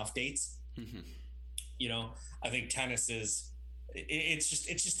don't have enough dates. I think tennis it's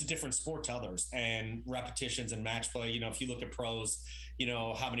just a different sport to others, and repetitions and match play. If you look at pros,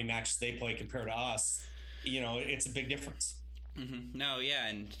 how many matches they play compared to us, it's a big difference. No, yeah,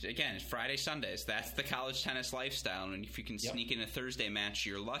 and again, Friday, Sundays, that's the college tennis lifestyle. And if you can sneak in a Thursday match,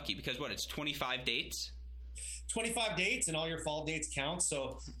 you're lucky because it's 25 dates? 25 dates, and all your fall dates count.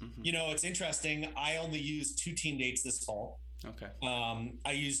 So, it's interesting. I only used 2 team dates this fall. Okay.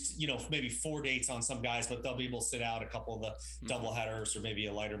 I used, maybe 4 dates on some guys, but they'll be able to sit out a couple of the double headers or maybe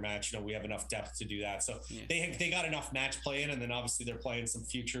a lighter match. We have enough depth to do that. So they got enough match play in, and then obviously they're playing some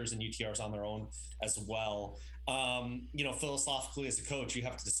futures and UTRs on their own as well. Philosophically as a coach, you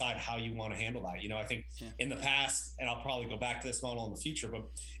have to decide how you want to handle that. I think in the past, and I'll probably go back to this model in the future, but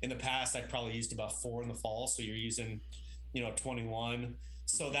in the past, I've probably used about 4 in the fall. So you're using, 21.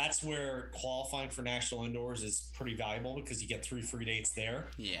 So that's where qualifying for national indoors is pretty valuable because you get 3 free dates there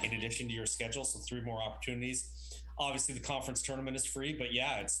in addition to your schedule. So 3 more opportunities. Obviously the conference tournament is free, but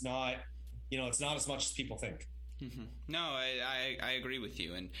it's not, it's not as much as people think. No, I agree with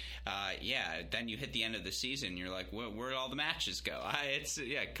you. And then you hit the end of the season, you're like, where'd all the matches go?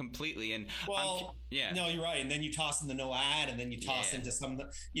 Completely. And no, you're right. And then you toss in the no ad, and then you toss into some,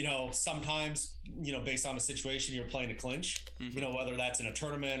 sometimes, based on the situation, you're playing a clinch, whether that's in a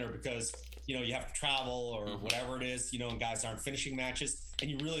tournament or because, you have to travel or whatever it is, and guys aren't finishing matches. And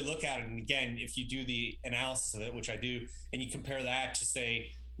you really look at it. And again, if you do the analysis of it, which I do, and you compare that to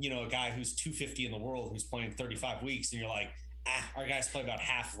say, a guy who's 250 in the world who's playing 35 weeks, and you're like, our guys play about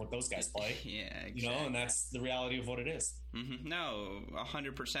half of what those guys play. Exactly. And that's the reality of what it is. No,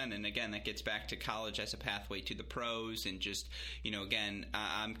 100%. And again, that gets back to college as a pathway to the pros. And just, again,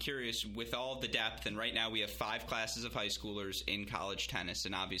 I'm curious with all the depth. And right now we have 5 classes of high schoolers in college tennis.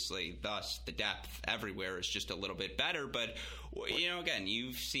 And obviously, thus, the depth everywhere is just a little bit better. But, again,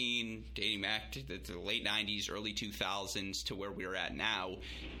 you've seen dating back to the late 90s, early 2000s to where we're at now.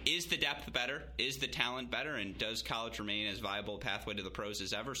 Is the depth better? Is the talent better? And does college remain as viable a pathway to the pros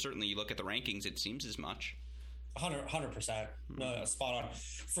as ever? Certainly, you look at the rankings, it seems as much. 100%. No, spot on.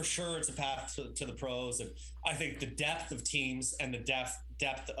 For sure, it's a path to the pros. And I think the depth of teams and the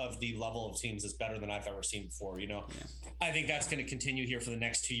depth of the level of teams is better than I've ever seen before. I think that's going to continue here for the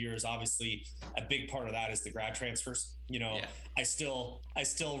next 2 years. Obviously, a big part of that is the grad transfers. I still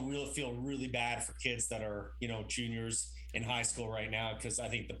really feel really bad for kids that are, juniors in high school right now, because I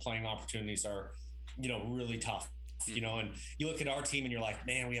think the playing opportunities are, really tough. And you look at our team and you're like,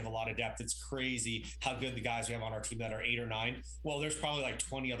 man, we have a lot of depth. It's crazy how good the guys we have on our team that are 8 or 9. Well, there's probably like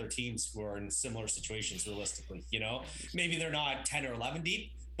 20 other teams who are in similar situations realistically, maybe they're not 10 or 11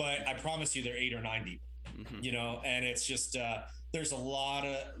 deep, but I promise you they're 8 or 9 deep, and it's just, there's a lot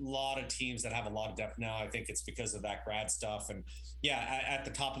of teams that have a lot of depth now. I think it's because of that grad stuff. And at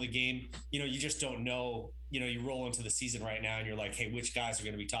the top of the game, you just don't know. You roll into the season right now and you're like, hey, which guys are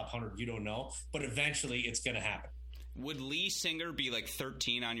going to be top 100? You don't know, but eventually it's going to happen. Would Lee Singer be like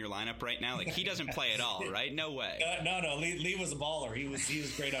 13 on your lineup right now? Like he doesn't play at all, right? No way. No. Lee was a baller. He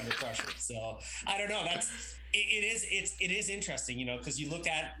was great under pressure. So I don't know. It is interesting, because you look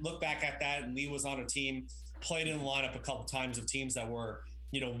back at that, and Lee was on a team, played in the lineup a couple times of teams that were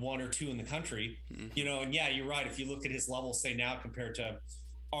 1 or 2 in the country, and you're right. If you look at his level, say now compared to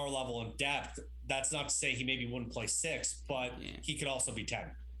our level in depth, that's not to say he maybe wouldn't play 6, but he could also be 10.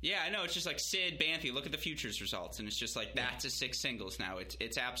 Yeah, I know. It's just like Sid Banthey. Look at the futures results, and it's just like that's a 6 singles now.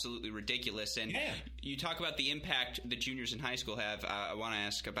 It's absolutely ridiculous. And you talk about the impact the juniors in high school have. I want to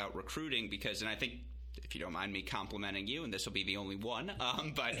ask about recruiting because, and I think if you don't mind me complimenting you, and this will be the only one,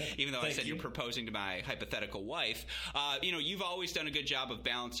 but even though I said you're proposing to my hypothetical wife, you've always done a good job of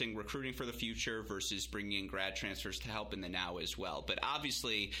balancing recruiting for the future versus bringing in grad transfers to help in the now as well. But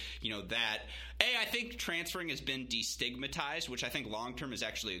obviously, I think transferring has been destigmatized, which I think long-term is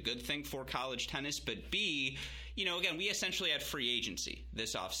actually a good thing for college tennis. But B, again, we essentially had free agency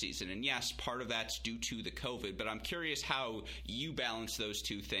this offseason. And yes, part of that's due to the COVID, but I'm curious how you balance those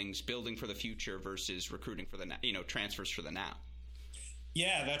two things, building for the future versus recruiting for the transfers for the now.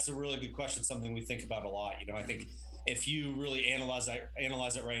 Yeah, that's a really good question. Something we think about a lot. I think if you really analyze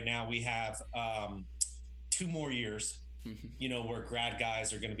it right now, we have 2 more years, where grad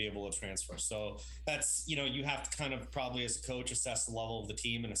guys are going to be able to transfer. So that's, you have to kind of probably as a coach assess the level of the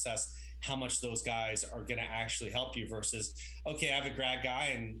team and assess how much those guys are going to actually help you versus, okay, I have a grad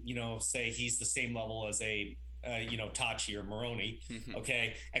guy and, say he's the same level as a, Tachi or Maroney.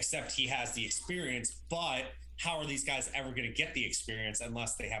 Okay. Except he has the experience, but how are these guys ever going to get the experience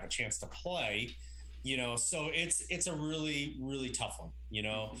unless they have a chance to play? So it's a really, really tough one.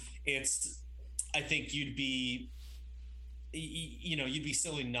 I think you'd be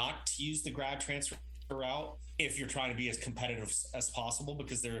silly not to use the grad transfer route if you're trying to be as competitive as possible,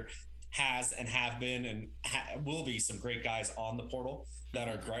 because there has and have been and will be some great guys on the portal that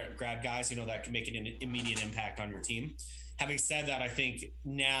are grad guys, that can make an immediate impact on your team. Having said that, I think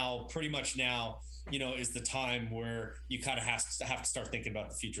pretty much now, is the time where you kind of have to start thinking about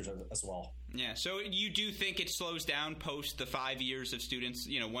the futures as well. Yeah. So you do think it slows down post the 5 years of students,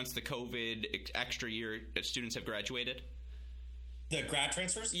 once the COVID extra year students have graduated? The grad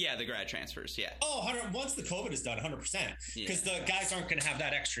transfers? Yeah, the grad transfers, yeah. Oh, once the COVID is done, 100%. Because the guys aren't going to have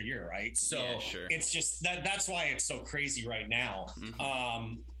that extra year, right? So sure. It's just that's why it's so crazy right now.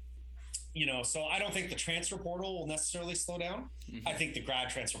 So I don't think the transfer portal will necessarily slow down. I think the grad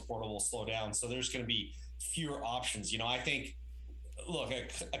transfer portal will slow down. So there's going to be fewer options. I think, look,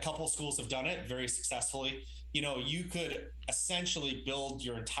 a couple of schools have done it very successfully. You could essentially build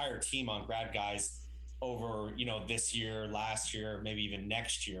your entire team on grad guys over, this year, last year, maybe even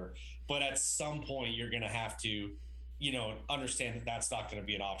next year. But at some point, you're going to have to, understand that that's not going to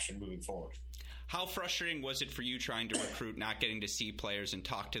be an option moving forward. How frustrating was it for you trying to recruit, not getting to see players and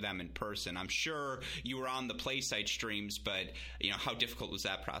talk to them in person? I'm sure you were on the play site streams, but, how difficult was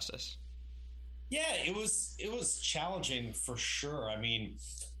that process? Yeah, it was challenging for sure. I mean,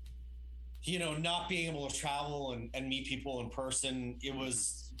 not being able to travel and meet people in person, it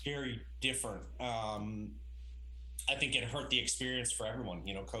was very different. I think it hurt the experience for everyone,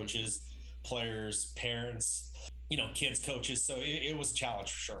 coaches, players, parents, kids, coaches. So it was a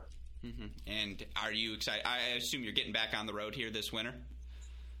challenge for sure. And are you excited? I assume you're getting back on the road here this winter?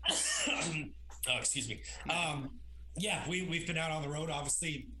 Oh, excuse me. Yeah, we've been out on the road,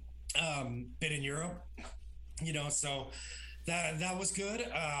 obviously, been in Europe, so that was good.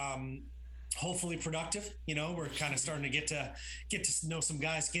 Hopefully productive. We're kind of starting to get to know some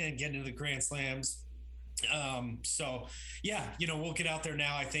guys again, get into the Grand Slams. So yeah, we'll get out there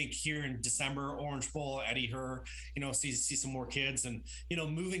now. I think here in December, Orange Bowl, Eddie Herr, see some more kids, and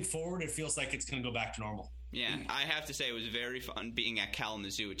moving forward, it feels like it's going to go back to normal. Yeah, I have to say it was very fun being at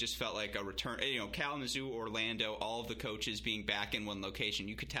Kalamazoo. It just felt like a return. Kalamazoo, Orlando, all of the coaches being back in one location.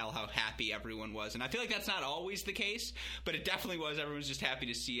 You could tell how happy everyone was. And I feel like that's not always the case, but it definitely was. Everyone was just happy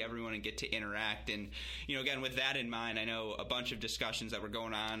to see everyone and get to interact. And, again, with that in mind, I know a bunch of discussions that were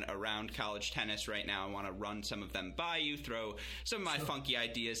going on around college tennis right now. I want to run some of them by you, throw some of my funky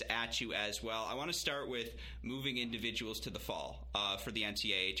ideas at you as well. I want to start with moving individuals to the fall for the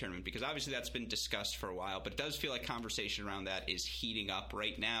NCAA tournament, because obviously that's been discussed for a while. But it does feel like conversation around that is heating up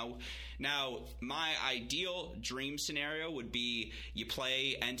right now. Now, my ideal dream scenario would be you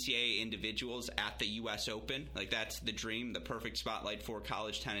play NCAA individuals at the U.S. Open. Like, that's the dream, the perfect spotlight for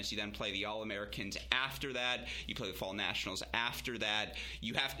college tennis. You then play the All-Americans after that. You play the Fall Nationals after that.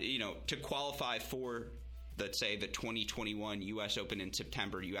 You have to, to qualify for, let's say, the 2021 U.S. Open in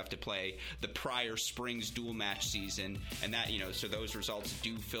September, you have to play the prior spring's dual match season, and that, so those results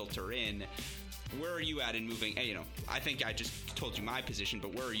do filter in. Where are you at in moving? I think I just told you my position,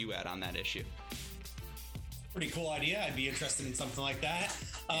 but where are you at on that issue? Pretty cool idea. I'd be interested in something like that.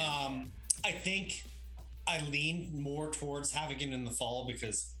 I think I lean more towards having it in the fall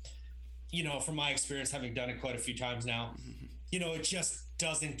because, from my experience, having done it quite a few times now, it just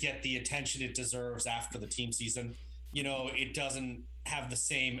doesn't get the attention it deserves after the team season. It doesn't have the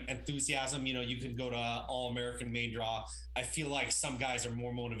same enthusiasm. You can go to All-American main draw. I feel like some guys are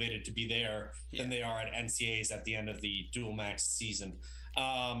more motivated to be there than they are at NCAAs at the end of the dual match season.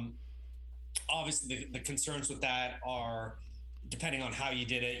 Obviously, the concerns with that are depending on how you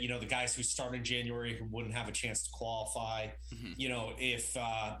did it, the guys who start in January who wouldn't have a chance to qualify, if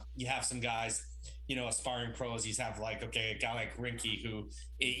you have some guys, aspiring pros, you have like, okay, a guy like Rinke who,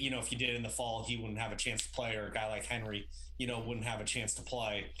 if you did it in the fall, he wouldn't have a chance to play, or a guy like Henry, wouldn't have a chance to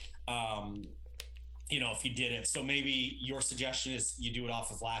play, if you did it. So maybe your suggestion is you do it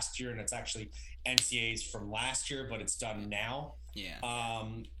off of last year and it's actually NCAAs from last year, but it's done now. Yeah.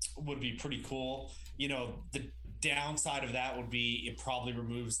 Would be pretty cool. The downside of that would be it probably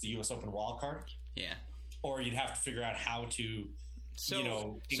removes the U.S. Open wildcard. Yeah. Or you'd have to figure out how to,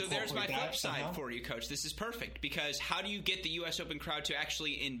 so there's my flip side for you, Coach. This is perfect, because how do you get the U.S. Open crowd to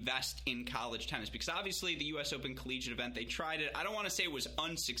actually invest in college tennis? Because obviously the U.S. Open collegiate event, they tried it. I don't want to say it was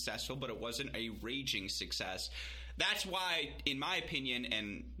unsuccessful, but it wasn't a raging success. That's why, in my opinion,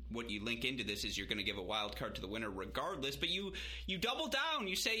 and what you link into this is you're going to give a wild card to the winner regardless, but you double down.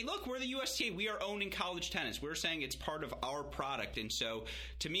 You say, look, we're the USTA. We are owning college tennis. We're saying it's part of our product. And so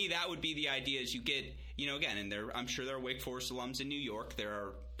to me, that would be the idea, is you get, again, and I'm sure there are Wake Forest alums in New York. There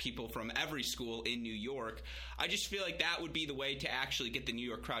are people from every school in New York. I just feel like that would be the way to actually get the New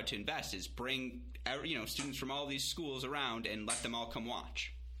York crowd to invest, is bring, students from all these schools around and let them all come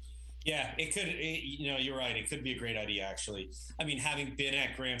watch. Yeah, it could, you're right. It could be a great idea, actually. I mean, having been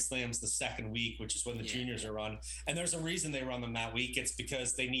at Grand Slams the second week, which is when the juniors are run, and there's a reason they run them that week. It's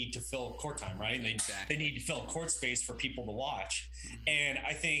because they need to fill court time, right? They need to fill court space for people to watch. And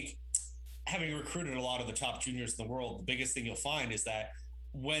I think, having recruited a lot of the top juniors in the world, the biggest thing you'll find is that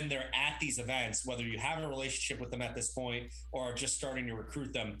when they're at these events, whether you have a relationship with them at this point or are just starting to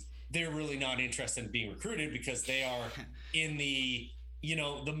recruit them, they're really not interested in being recruited, because they are in the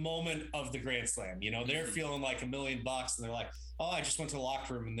moment of the Grand Slam. They're feeling like $1 million, and they're like, oh, I just went to the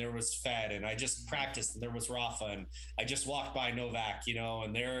locker room and there was Fed, and I just practiced and there was Rafa, and I just walked by Novak,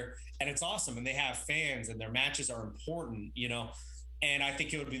 and it's awesome, and they have fans, and their matches are important, and I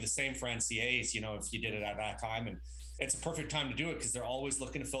think it would be the same for NCAAs, if you did it at that time. And it's a perfect time to do it, because they're always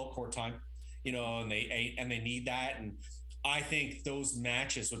looking to fill court time, and they need that. And I think those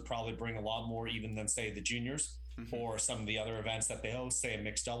matches would probably bring a lot more even than, say, the juniors. Or some of the other events that they host, say a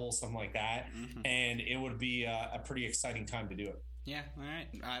mixed double, something like that. And it would be a pretty exciting time to do it. Yeah, all right.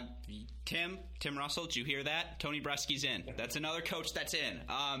 Tim Russell, did you hear that? Tony Bresky's in. That's another coach that's in.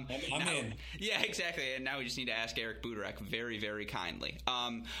 I'm in. Yeah, exactly. And now we just need to ask Eric Buderek very, very kindly.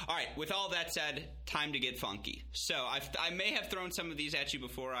 All right, with all that said, time to get funky. So I may have thrown some of these at you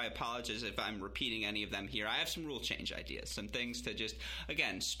before. I apologize if I'm repeating any of them here. I have some rule change ideas, some things to just,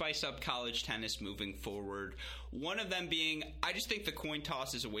 again, spice up college tennis moving forward. One of them being, I just think the coin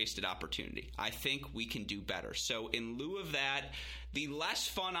toss is a wasted opportunity. I think we can do better. So in lieu of that, the less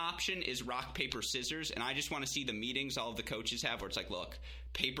fun option is rock, paper, scissors, and I just want to see the meetings all of the coaches have where it's like, look,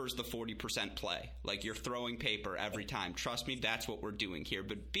 paper's the 40% play. Like, you're throwing paper every time. Trust me, that's what we're doing here.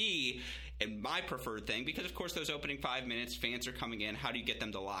 But B, and my preferred thing, because of course those opening 5 minutes, fans are coming in, how do you get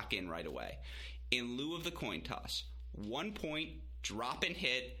them to lock in right away? In lieu of the coin toss, 1 point, drop and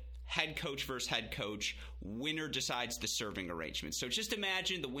hit, head coach versus head coach, winner decides the serving arrangement. So just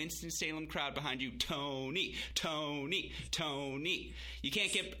imagine the Winston-Salem crowd behind you, Tony, Tony, Tony. You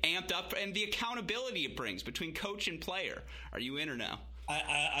can't get amped up, and the accountability it brings between coach and player. Are you in or no?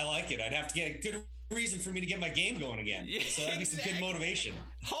 I like it. I'd have to get a good reason for me to get my game going again. Yeah, so that'd be some good motivation.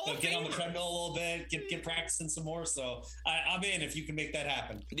 So get on the treadmill a little bit, get practicing some more. So I'm in if you can make that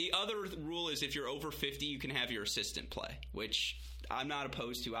happen. The other rule is if you're over 50, you can have your assistant play, which I'm not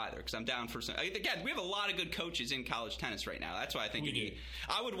opposed to either, because I'm down for some. Again, we have a lot of good coaches in college tennis right now. That's why I think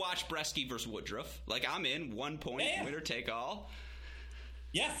I would watch Bresky versus Woodruff. Like, I'm in. 1 point, winner take all.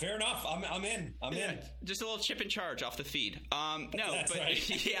 Yeah, fair enough. I'm in. I'm in. Just a little chip and charge off the feed. No, That's but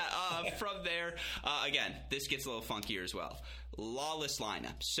right. From there, again, this gets a little funkier as well. Lawless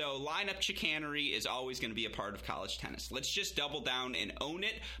lineup. So lineup chicanery is always going to be a part of college tennis. Let's just double down and own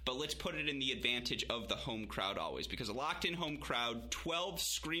it, but let's put it in the advantage of the home crowd always, because a locked-in home crowd, 12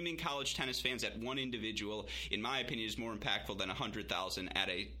 screaming college tennis fans at one individual, in my opinion, is more impactful than 100,000 at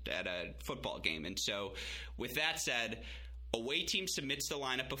a football game. And so, with that said, away team submits the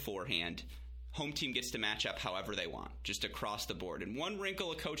lineup beforehand. Home team gets to match up however they want, just across the board. And one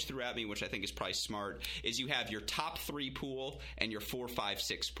wrinkle a coach threw at me, which I think is probably smart, is you have your top 3 pool and your 4, 5,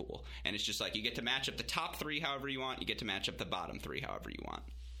 6 pool. And it's just like you get to match up the top 3 however you want. You get to match up the bottom 3 however you want.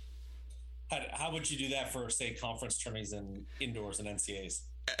 How would you do that for, say, conference tourneys and indoors and NCAAs?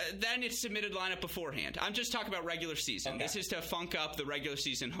 Then it's submitted lineup beforehand. I'm just talking about regular season. Okay. This is to funk up the regular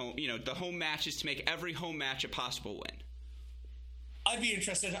season home, the home matches, to make every home match a possible win. I'd be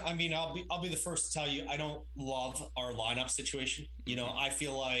interested. I mean, I'll be the first to tell you, I don't love our lineup situation. I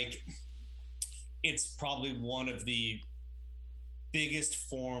feel like it's probably one of the biggest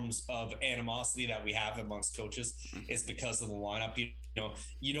forms of animosity that we have amongst coaches is because of the lineup.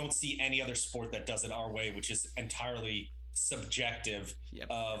 You don't see any other sport that does it our way, which is entirely subjective. Yep.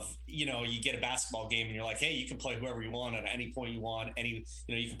 Of, you get a basketball game and you're like, hey, you can play whoever you want at any point you want. You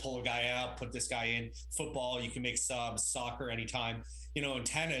can pull a guy out, put this guy in. Football, you can make subs. Soccer, anytime. In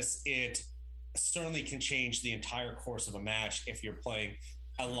tennis, it certainly can change the entire course of a match if you're playing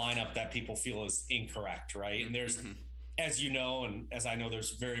a lineup that people feel is incorrect, right? And there's, as you know, and as I know,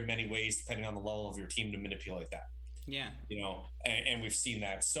 there's very many ways, depending on the level of your team, to manipulate that. Yeah. And we've seen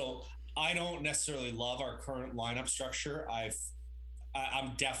that. So I don't necessarily love our current lineup structure.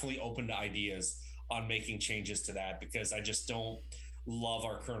 I'm definitely open to ideas on making changes to that, because I just don't love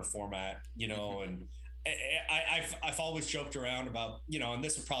our current format, and I've always joked around about, and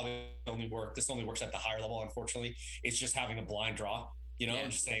this would probably only work. This only works at the higher level, unfortunately. It's just having a blind draw,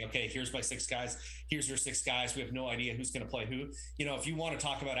 and just saying, okay, here's my 6 guys. Here's your 6 guys. We have no idea who's going to play who. If you want to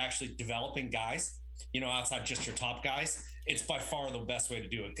talk about actually developing guys, outside just your top guys, it's by far the best way to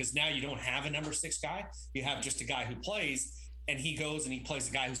do it, because now you don't have a number 6 guy. You have just a guy who plays, and he goes and he plays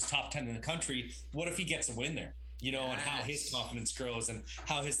a guy who's top 10 in the country. What if he gets a win there? And how his confidence grows and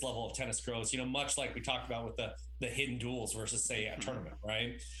how his level of tennis grows, much like we talked about with the hidden duels versus, say, a tournament,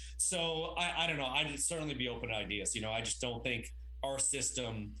 right? So I don't know. I'd certainly be open to ideas. I just don't think our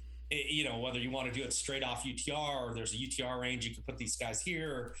system, whether you want to do it straight off UTR or there's a UTR range, you can put these guys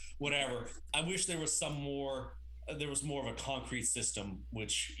here or whatever. I wish there was more of a concrete system,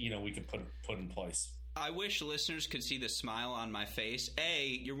 which, we could put in place. I wish listeners could see the smile on my face.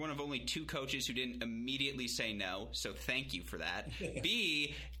 A, you're one of only 2 coaches who didn't immediately say no, so thank you for that.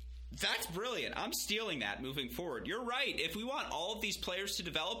 B, that's brilliant. I'm stealing that moving forward. You're right. If we want all of these players to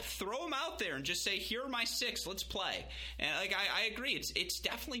develop, throw them out there and just say, here are my 6. Let's play. And I agree. It's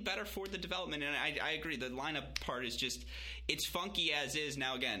definitely better for the development. And I agree. The lineup part is just, it's funky as is.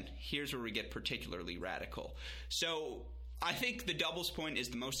 Now, again, here's where we get particularly radical. So I think the doubles point is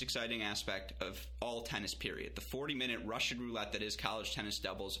the most exciting aspect of all tennis, period. The 40-minute Russian roulette that is college tennis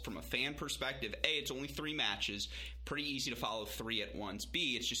doubles. From a fan perspective, A, it's only 3 matches. Pretty easy to follow 3 at once.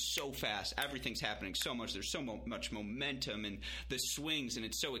 B, it's just so fast. Everything's happening so much. There's so much momentum and the swings, and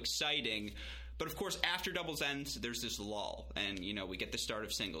it's so exciting. But, of course, after doubles ends, there's this lull, and, we get the start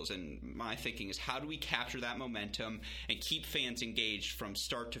of singles. And my thinking is, how do we capture that momentum and keep fans engaged from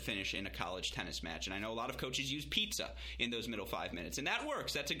start to finish in a college tennis match? And I know a lot of coaches use pizza in those middle 5 minutes, and that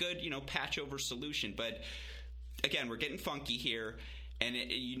works. That's a good, patch-over solution. But, again, we're getting funky here. And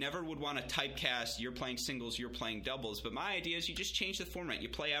you never would want to typecast, you're playing singles, you're playing doubles. But my idea is you just change the format. You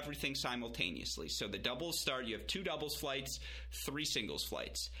play everything simultaneously. So the doubles start, you have 2 doubles flights, 3 singles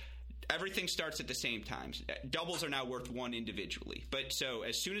flights. Everything starts at the same time. Doubles are now worth 1 individually. But so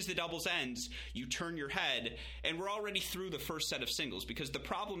as soon as the doubles ends, you turn your head, and we're already through the first set of singles, because the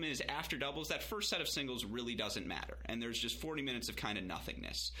problem is after doubles, that first set of singles really doesn't matter. And there's just 40 minutes of kind of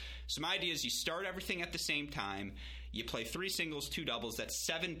nothingness. So my idea is you start everything at the same time. You play 3 singles, 2 doubles. That's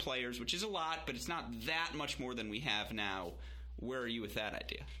 7 players, which is a lot, but it's not that much more than we have now. Where are you with that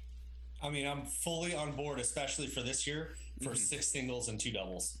idea? I mean, I'm fully on board, especially for this year, for 6 singles and 2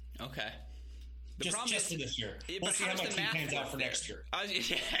 doubles. Okay. Just for this year. We'll see how my team pans out for next year.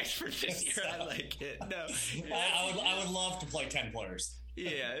 For this year, I like it. No, I would love to play 10 players.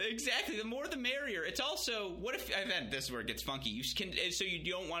 Yeah, exactly. The more the merrier. It's also, what if, and this is where it gets funky, so you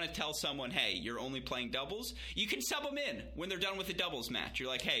don't want to tell someone, hey, you're only playing doubles? You can sub them in when they're done with the doubles match. You're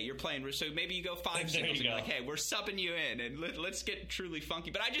like, hey, you're playing, so maybe you go 5 singles, and you're like, hey, we're subbing you in, and let's get truly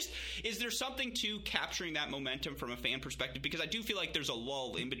funky. But is there something to capturing that momentum from a fan perspective? Because I do feel like there's a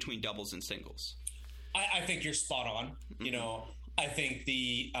lull in between doubles and singles. I think you're spot on. I think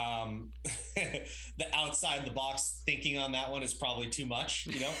the the outside the box thinking on that one is probably too much,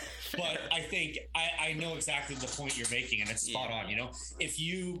 but I think I know exactly the point you're making, and it's spot on. If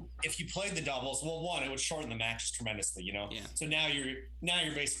you played the doubles, well, one, it would shorten the matches tremendously, So now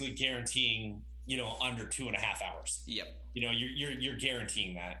you're basically guaranteeing, under 2.5 hours. Yep. You're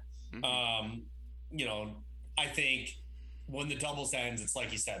guaranteeing that. I think when the doubles ends, it's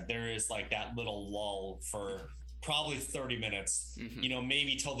like you said, there is like that little lull for probably 30 minutes,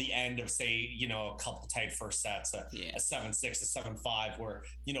 maybe till the end of, say, a couple tight first sets, a 7-6, a 7-5, where,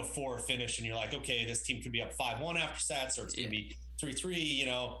 4 finish, and you're like, okay, this team could be up 5-1 after sets, or it's going to be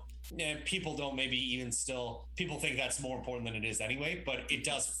 3-3, and people don't people think that's more important than it is anyway, but it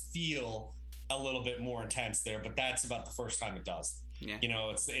does feel a little bit more intense there, but that's about the first time it does. Yeah.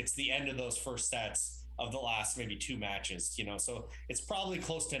 It's the end of those first sets of the last maybe 2 matches, so it's probably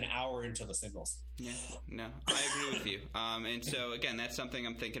close to an hour into the singles. Yeah, no, I agree with you. And so again, that's something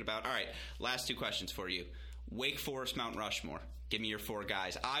I'm thinking about. All right, last 2 questions for you. Wake Forest, Mount Rushmore. Give me your 4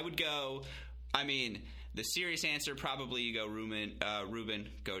 guys. I would go, I mean, the serious answer, probably you go Ruben,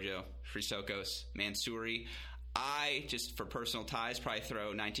 Gojo, Chrysokos, Mansouri. I, just for personal ties, probably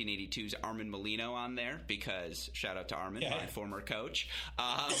throw 1982's Armin Molino on there because shout out to Armin, my former coach.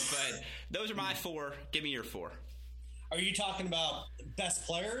 But those are my 4. Give me your 4. Are you talking about best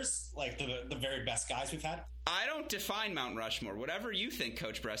players, like the very best guys we've had? I don't define Mount Rushmore. Whatever you think,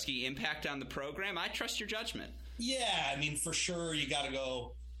 Coach Bresky, impact on the program, I trust your judgment. Yeah, I mean, for sure, you got to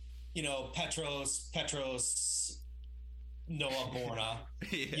go, Petros, Noah Borna,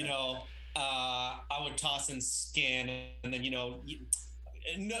 I would toss in Scan, and then,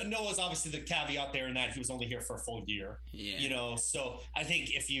 Noah's obviously the caveat there in that he was only here for a full year. Yeah. So I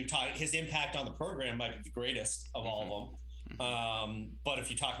think if you talk, his impact on the program might be the greatest of all of them. But if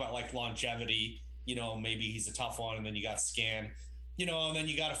you talk about like longevity, maybe he's a tough one. And then you got Scan, and then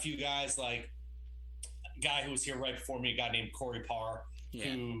you got a few guys like a guy who was here right before me, a guy named Corey Parr,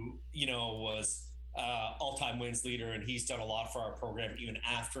 who, was all-time wins leader, and he's done a lot for our program even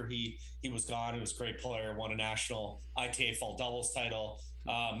after he was gone. He was a great player, won a national ITA fall doubles title.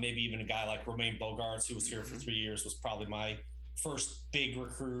 Maybe even a guy like Romain Bogarts, who was here for 3 years, was probably my first big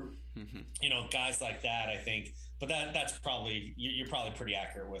recruit. Guys like that, I think. But that's probably, you're probably pretty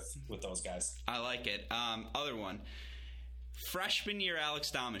accurate with those guys. I like it. Other one. Freshman year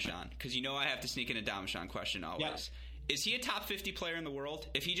Alex Damashon, because I have to sneak in a Damashon question always. Yep. Is he a top 50 player in the world?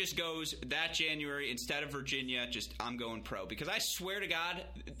 If he just goes that January, instead of Virginia, I'm going pro. Because I swear to God,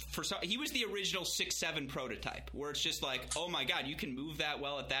 he was the original 6'7" prototype, where it's just like, oh my God, you can move that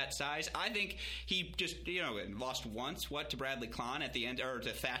well at that size. I think he just, lost once, to Bradley Klahn at the end, or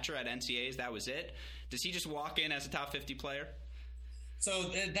to Thatcher at NCAAs, that was it. Does he just walk in as a top 50 player?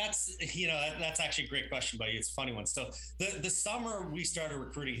 So that's actually a great question by you. It's a funny one. So the summer we started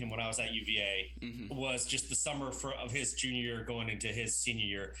recruiting him when I was at UVA was just the summer of his junior year going into his senior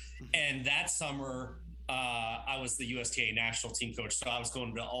year. And that summer I was the USTA national team coach. So I was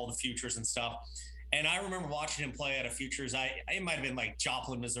going to all the futures and stuff. And I remember watching him play at a futures. It might have been like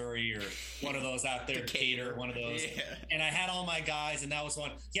Joplin, Missouri, or one of those out there, Decatur, one of those. Yeah. And I had all my guys, and that was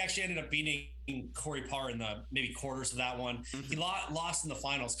one. He actually ended up beating Corey Parr in the maybe quarters of that one. He lost in the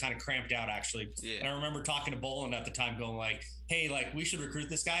finals, kind of cramped out actually. Yeah. And I remember talking to Boland at the time, going like, "Hey, like we should recruit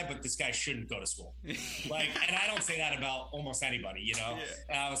this guy, but this guy shouldn't go to school." And I don't say that about almost anybody, Yeah.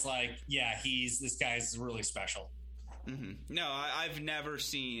 And I was like, "Yeah, this guy's really special." No, I've never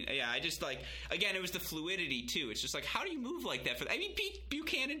seen. Yeah, I just again, it was the fluidity too. It's just like, how do you move like that? Pete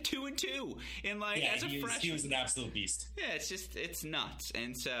Buchanan 2-2, and as a freshman, he was an absolute beast. Yeah, it's nuts.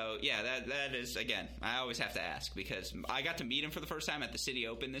 And so yeah, that is, again, I always have to ask because I got to meet him for the first time at the City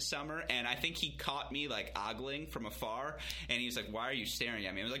Open this summer, and I think he caught me ogling from afar, and he was like, "Why are you staring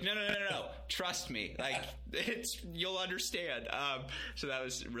at me?" I was like, "No, trust me, you'll understand." So that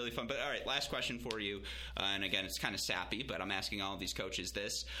was really fun. But all right, last question for you, and again, it's kind of sappy, but I'm asking all of these coaches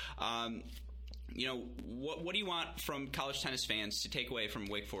this. What do you want from college tennis fans to take away from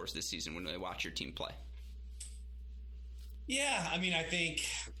Wake Forest this season when they watch your team play? Yeah, I mean, I think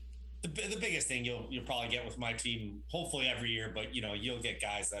the biggest thing you'll probably get with my team, hopefully every year, but you'll get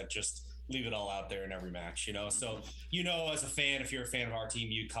guys that just leave it all out there in every match. So as a fan, if you're a fan of our team,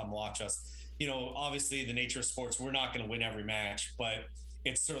 you come watch us. Obviously the nature of sports, we're not going to win every match, but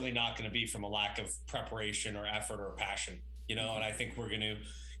it's certainly not going to be from a lack of preparation or effort or passion, and I think we're going to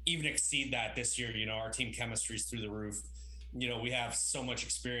even exceed that this year. Our team chemistry is through the roof. We have so much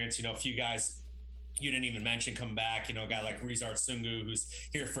experience. A few guys you didn't even mention come back, a guy like Rizard Sungu, who's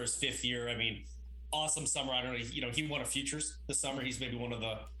here for his 5th year. I mean, awesome summer. I don't know, he won a futures this summer. He's maybe one of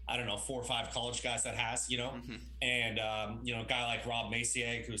the, 4 or 5 college guys that has, and, a guy like Rob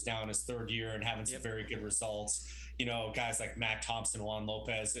Maciek, who's now in his 3rd year and having some very good results. Guys like Matt Thompson, Juan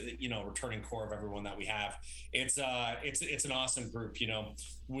Lopez, returning core of everyone that we have. It's an awesome group.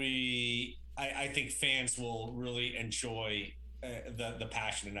 I think fans will really enjoy the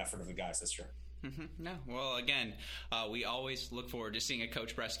passion and effort of the guys this year. No. Well, again, we always look forward to seeing a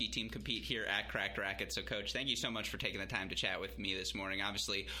Coach Bresky team compete here at Cracked Racquet. So, Coach, thank you so much for taking the time to chat with me this morning.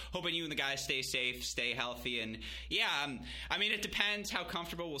 Obviously, hoping you and the guys stay safe, stay healthy. And, yeah, it depends how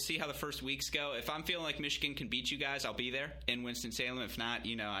comfortable. We'll see how the first weeks go. If I'm feeling like Michigan can beat you guys, I'll be there in Winston-Salem. If not,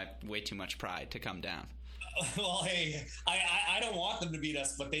 I have way too much pride to come down. Well, hey, I don't want them to beat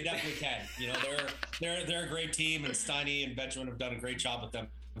us, but they definitely can. They're a great team, and Steiny and Benjamin have done a great job with them.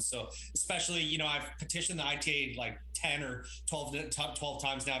 So especially, I've petitioned the ITA 10 or 12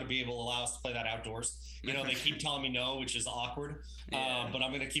 times now to be able to allow us to play that outdoors. They keep telling me no, which is awkward. But I'm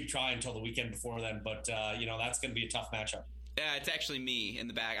going to keep trying until the weekend before then. But, that's going to be a tough matchup. Yeah, it's actually me in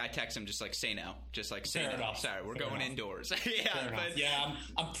the back. I text him just like, say no. Just like, say Fair no. enough. Sorry, we're Fair going enough. indoors.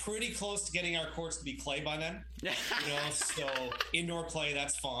 I'm pretty close to getting our courts to be clay by then. So indoor clay,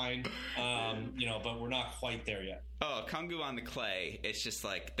 that's fine. But we're not quite there yet. Oh, Kungu on the clay. It's just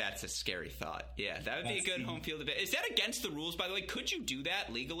like, that's a scary thought. Yeah, that would be a good home field event. Is that against the rules, by the way? Could you do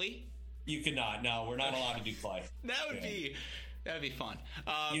that legally? You could not. No, we're not allowed to do clay. That'd be fun.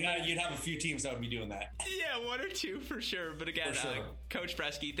 You'd have a few teams that would be doing that. Yeah, one or two for sure. But again, sure. Coach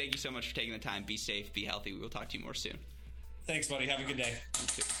Bresky, thank you so much for taking the time. Be safe, be healthy. We will talk to you more soon. Thanks, buddy. Have a good day. You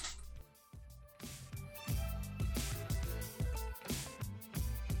too.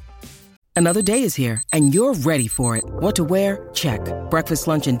 Another day is here, and you're ready for it. What to wear? Check. Breakfast,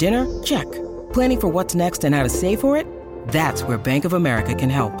 lunch, and dinner? Check. Planning for what's next and how to save for it? That's where Bank of America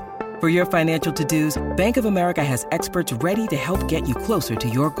can help. For your financial to-dos, Bank of America has experts ready to help get you closer to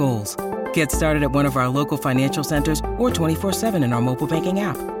your goals. Get started at one of our local financial centers or 24/7 in our mobile banking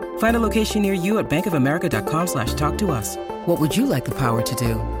app. Find a location near you at bankofamerica.com/talktous. What would you like the power to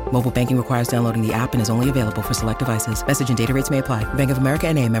do? Mobile banking requires downloading the app and is only available for select devices. Message and data rates may apply. Bank of America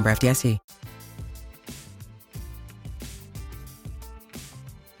N.A., member FDIC.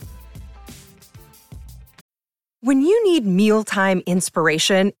 When you need mealtime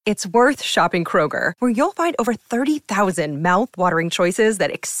inspiration, it's worth shopping Kroger, where you'll find over 30,000 mouth-watering choices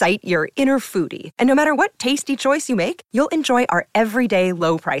that excite your inner foodie. And no matter what tasty choice you make, you'll enjoy our everyday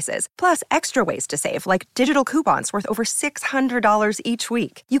low prices, plus extra ways to save, like digital coupons worth over $600 each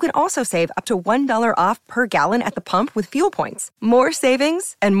week. You can also save up to $1 off per gallon at the pump with fuel points. More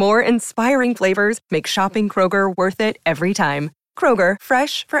savings and more inspiring flavors make shopping Kroger worth it every time. Kroger,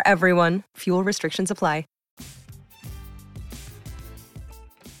 fresh for everyone. Fuel restrictions apply.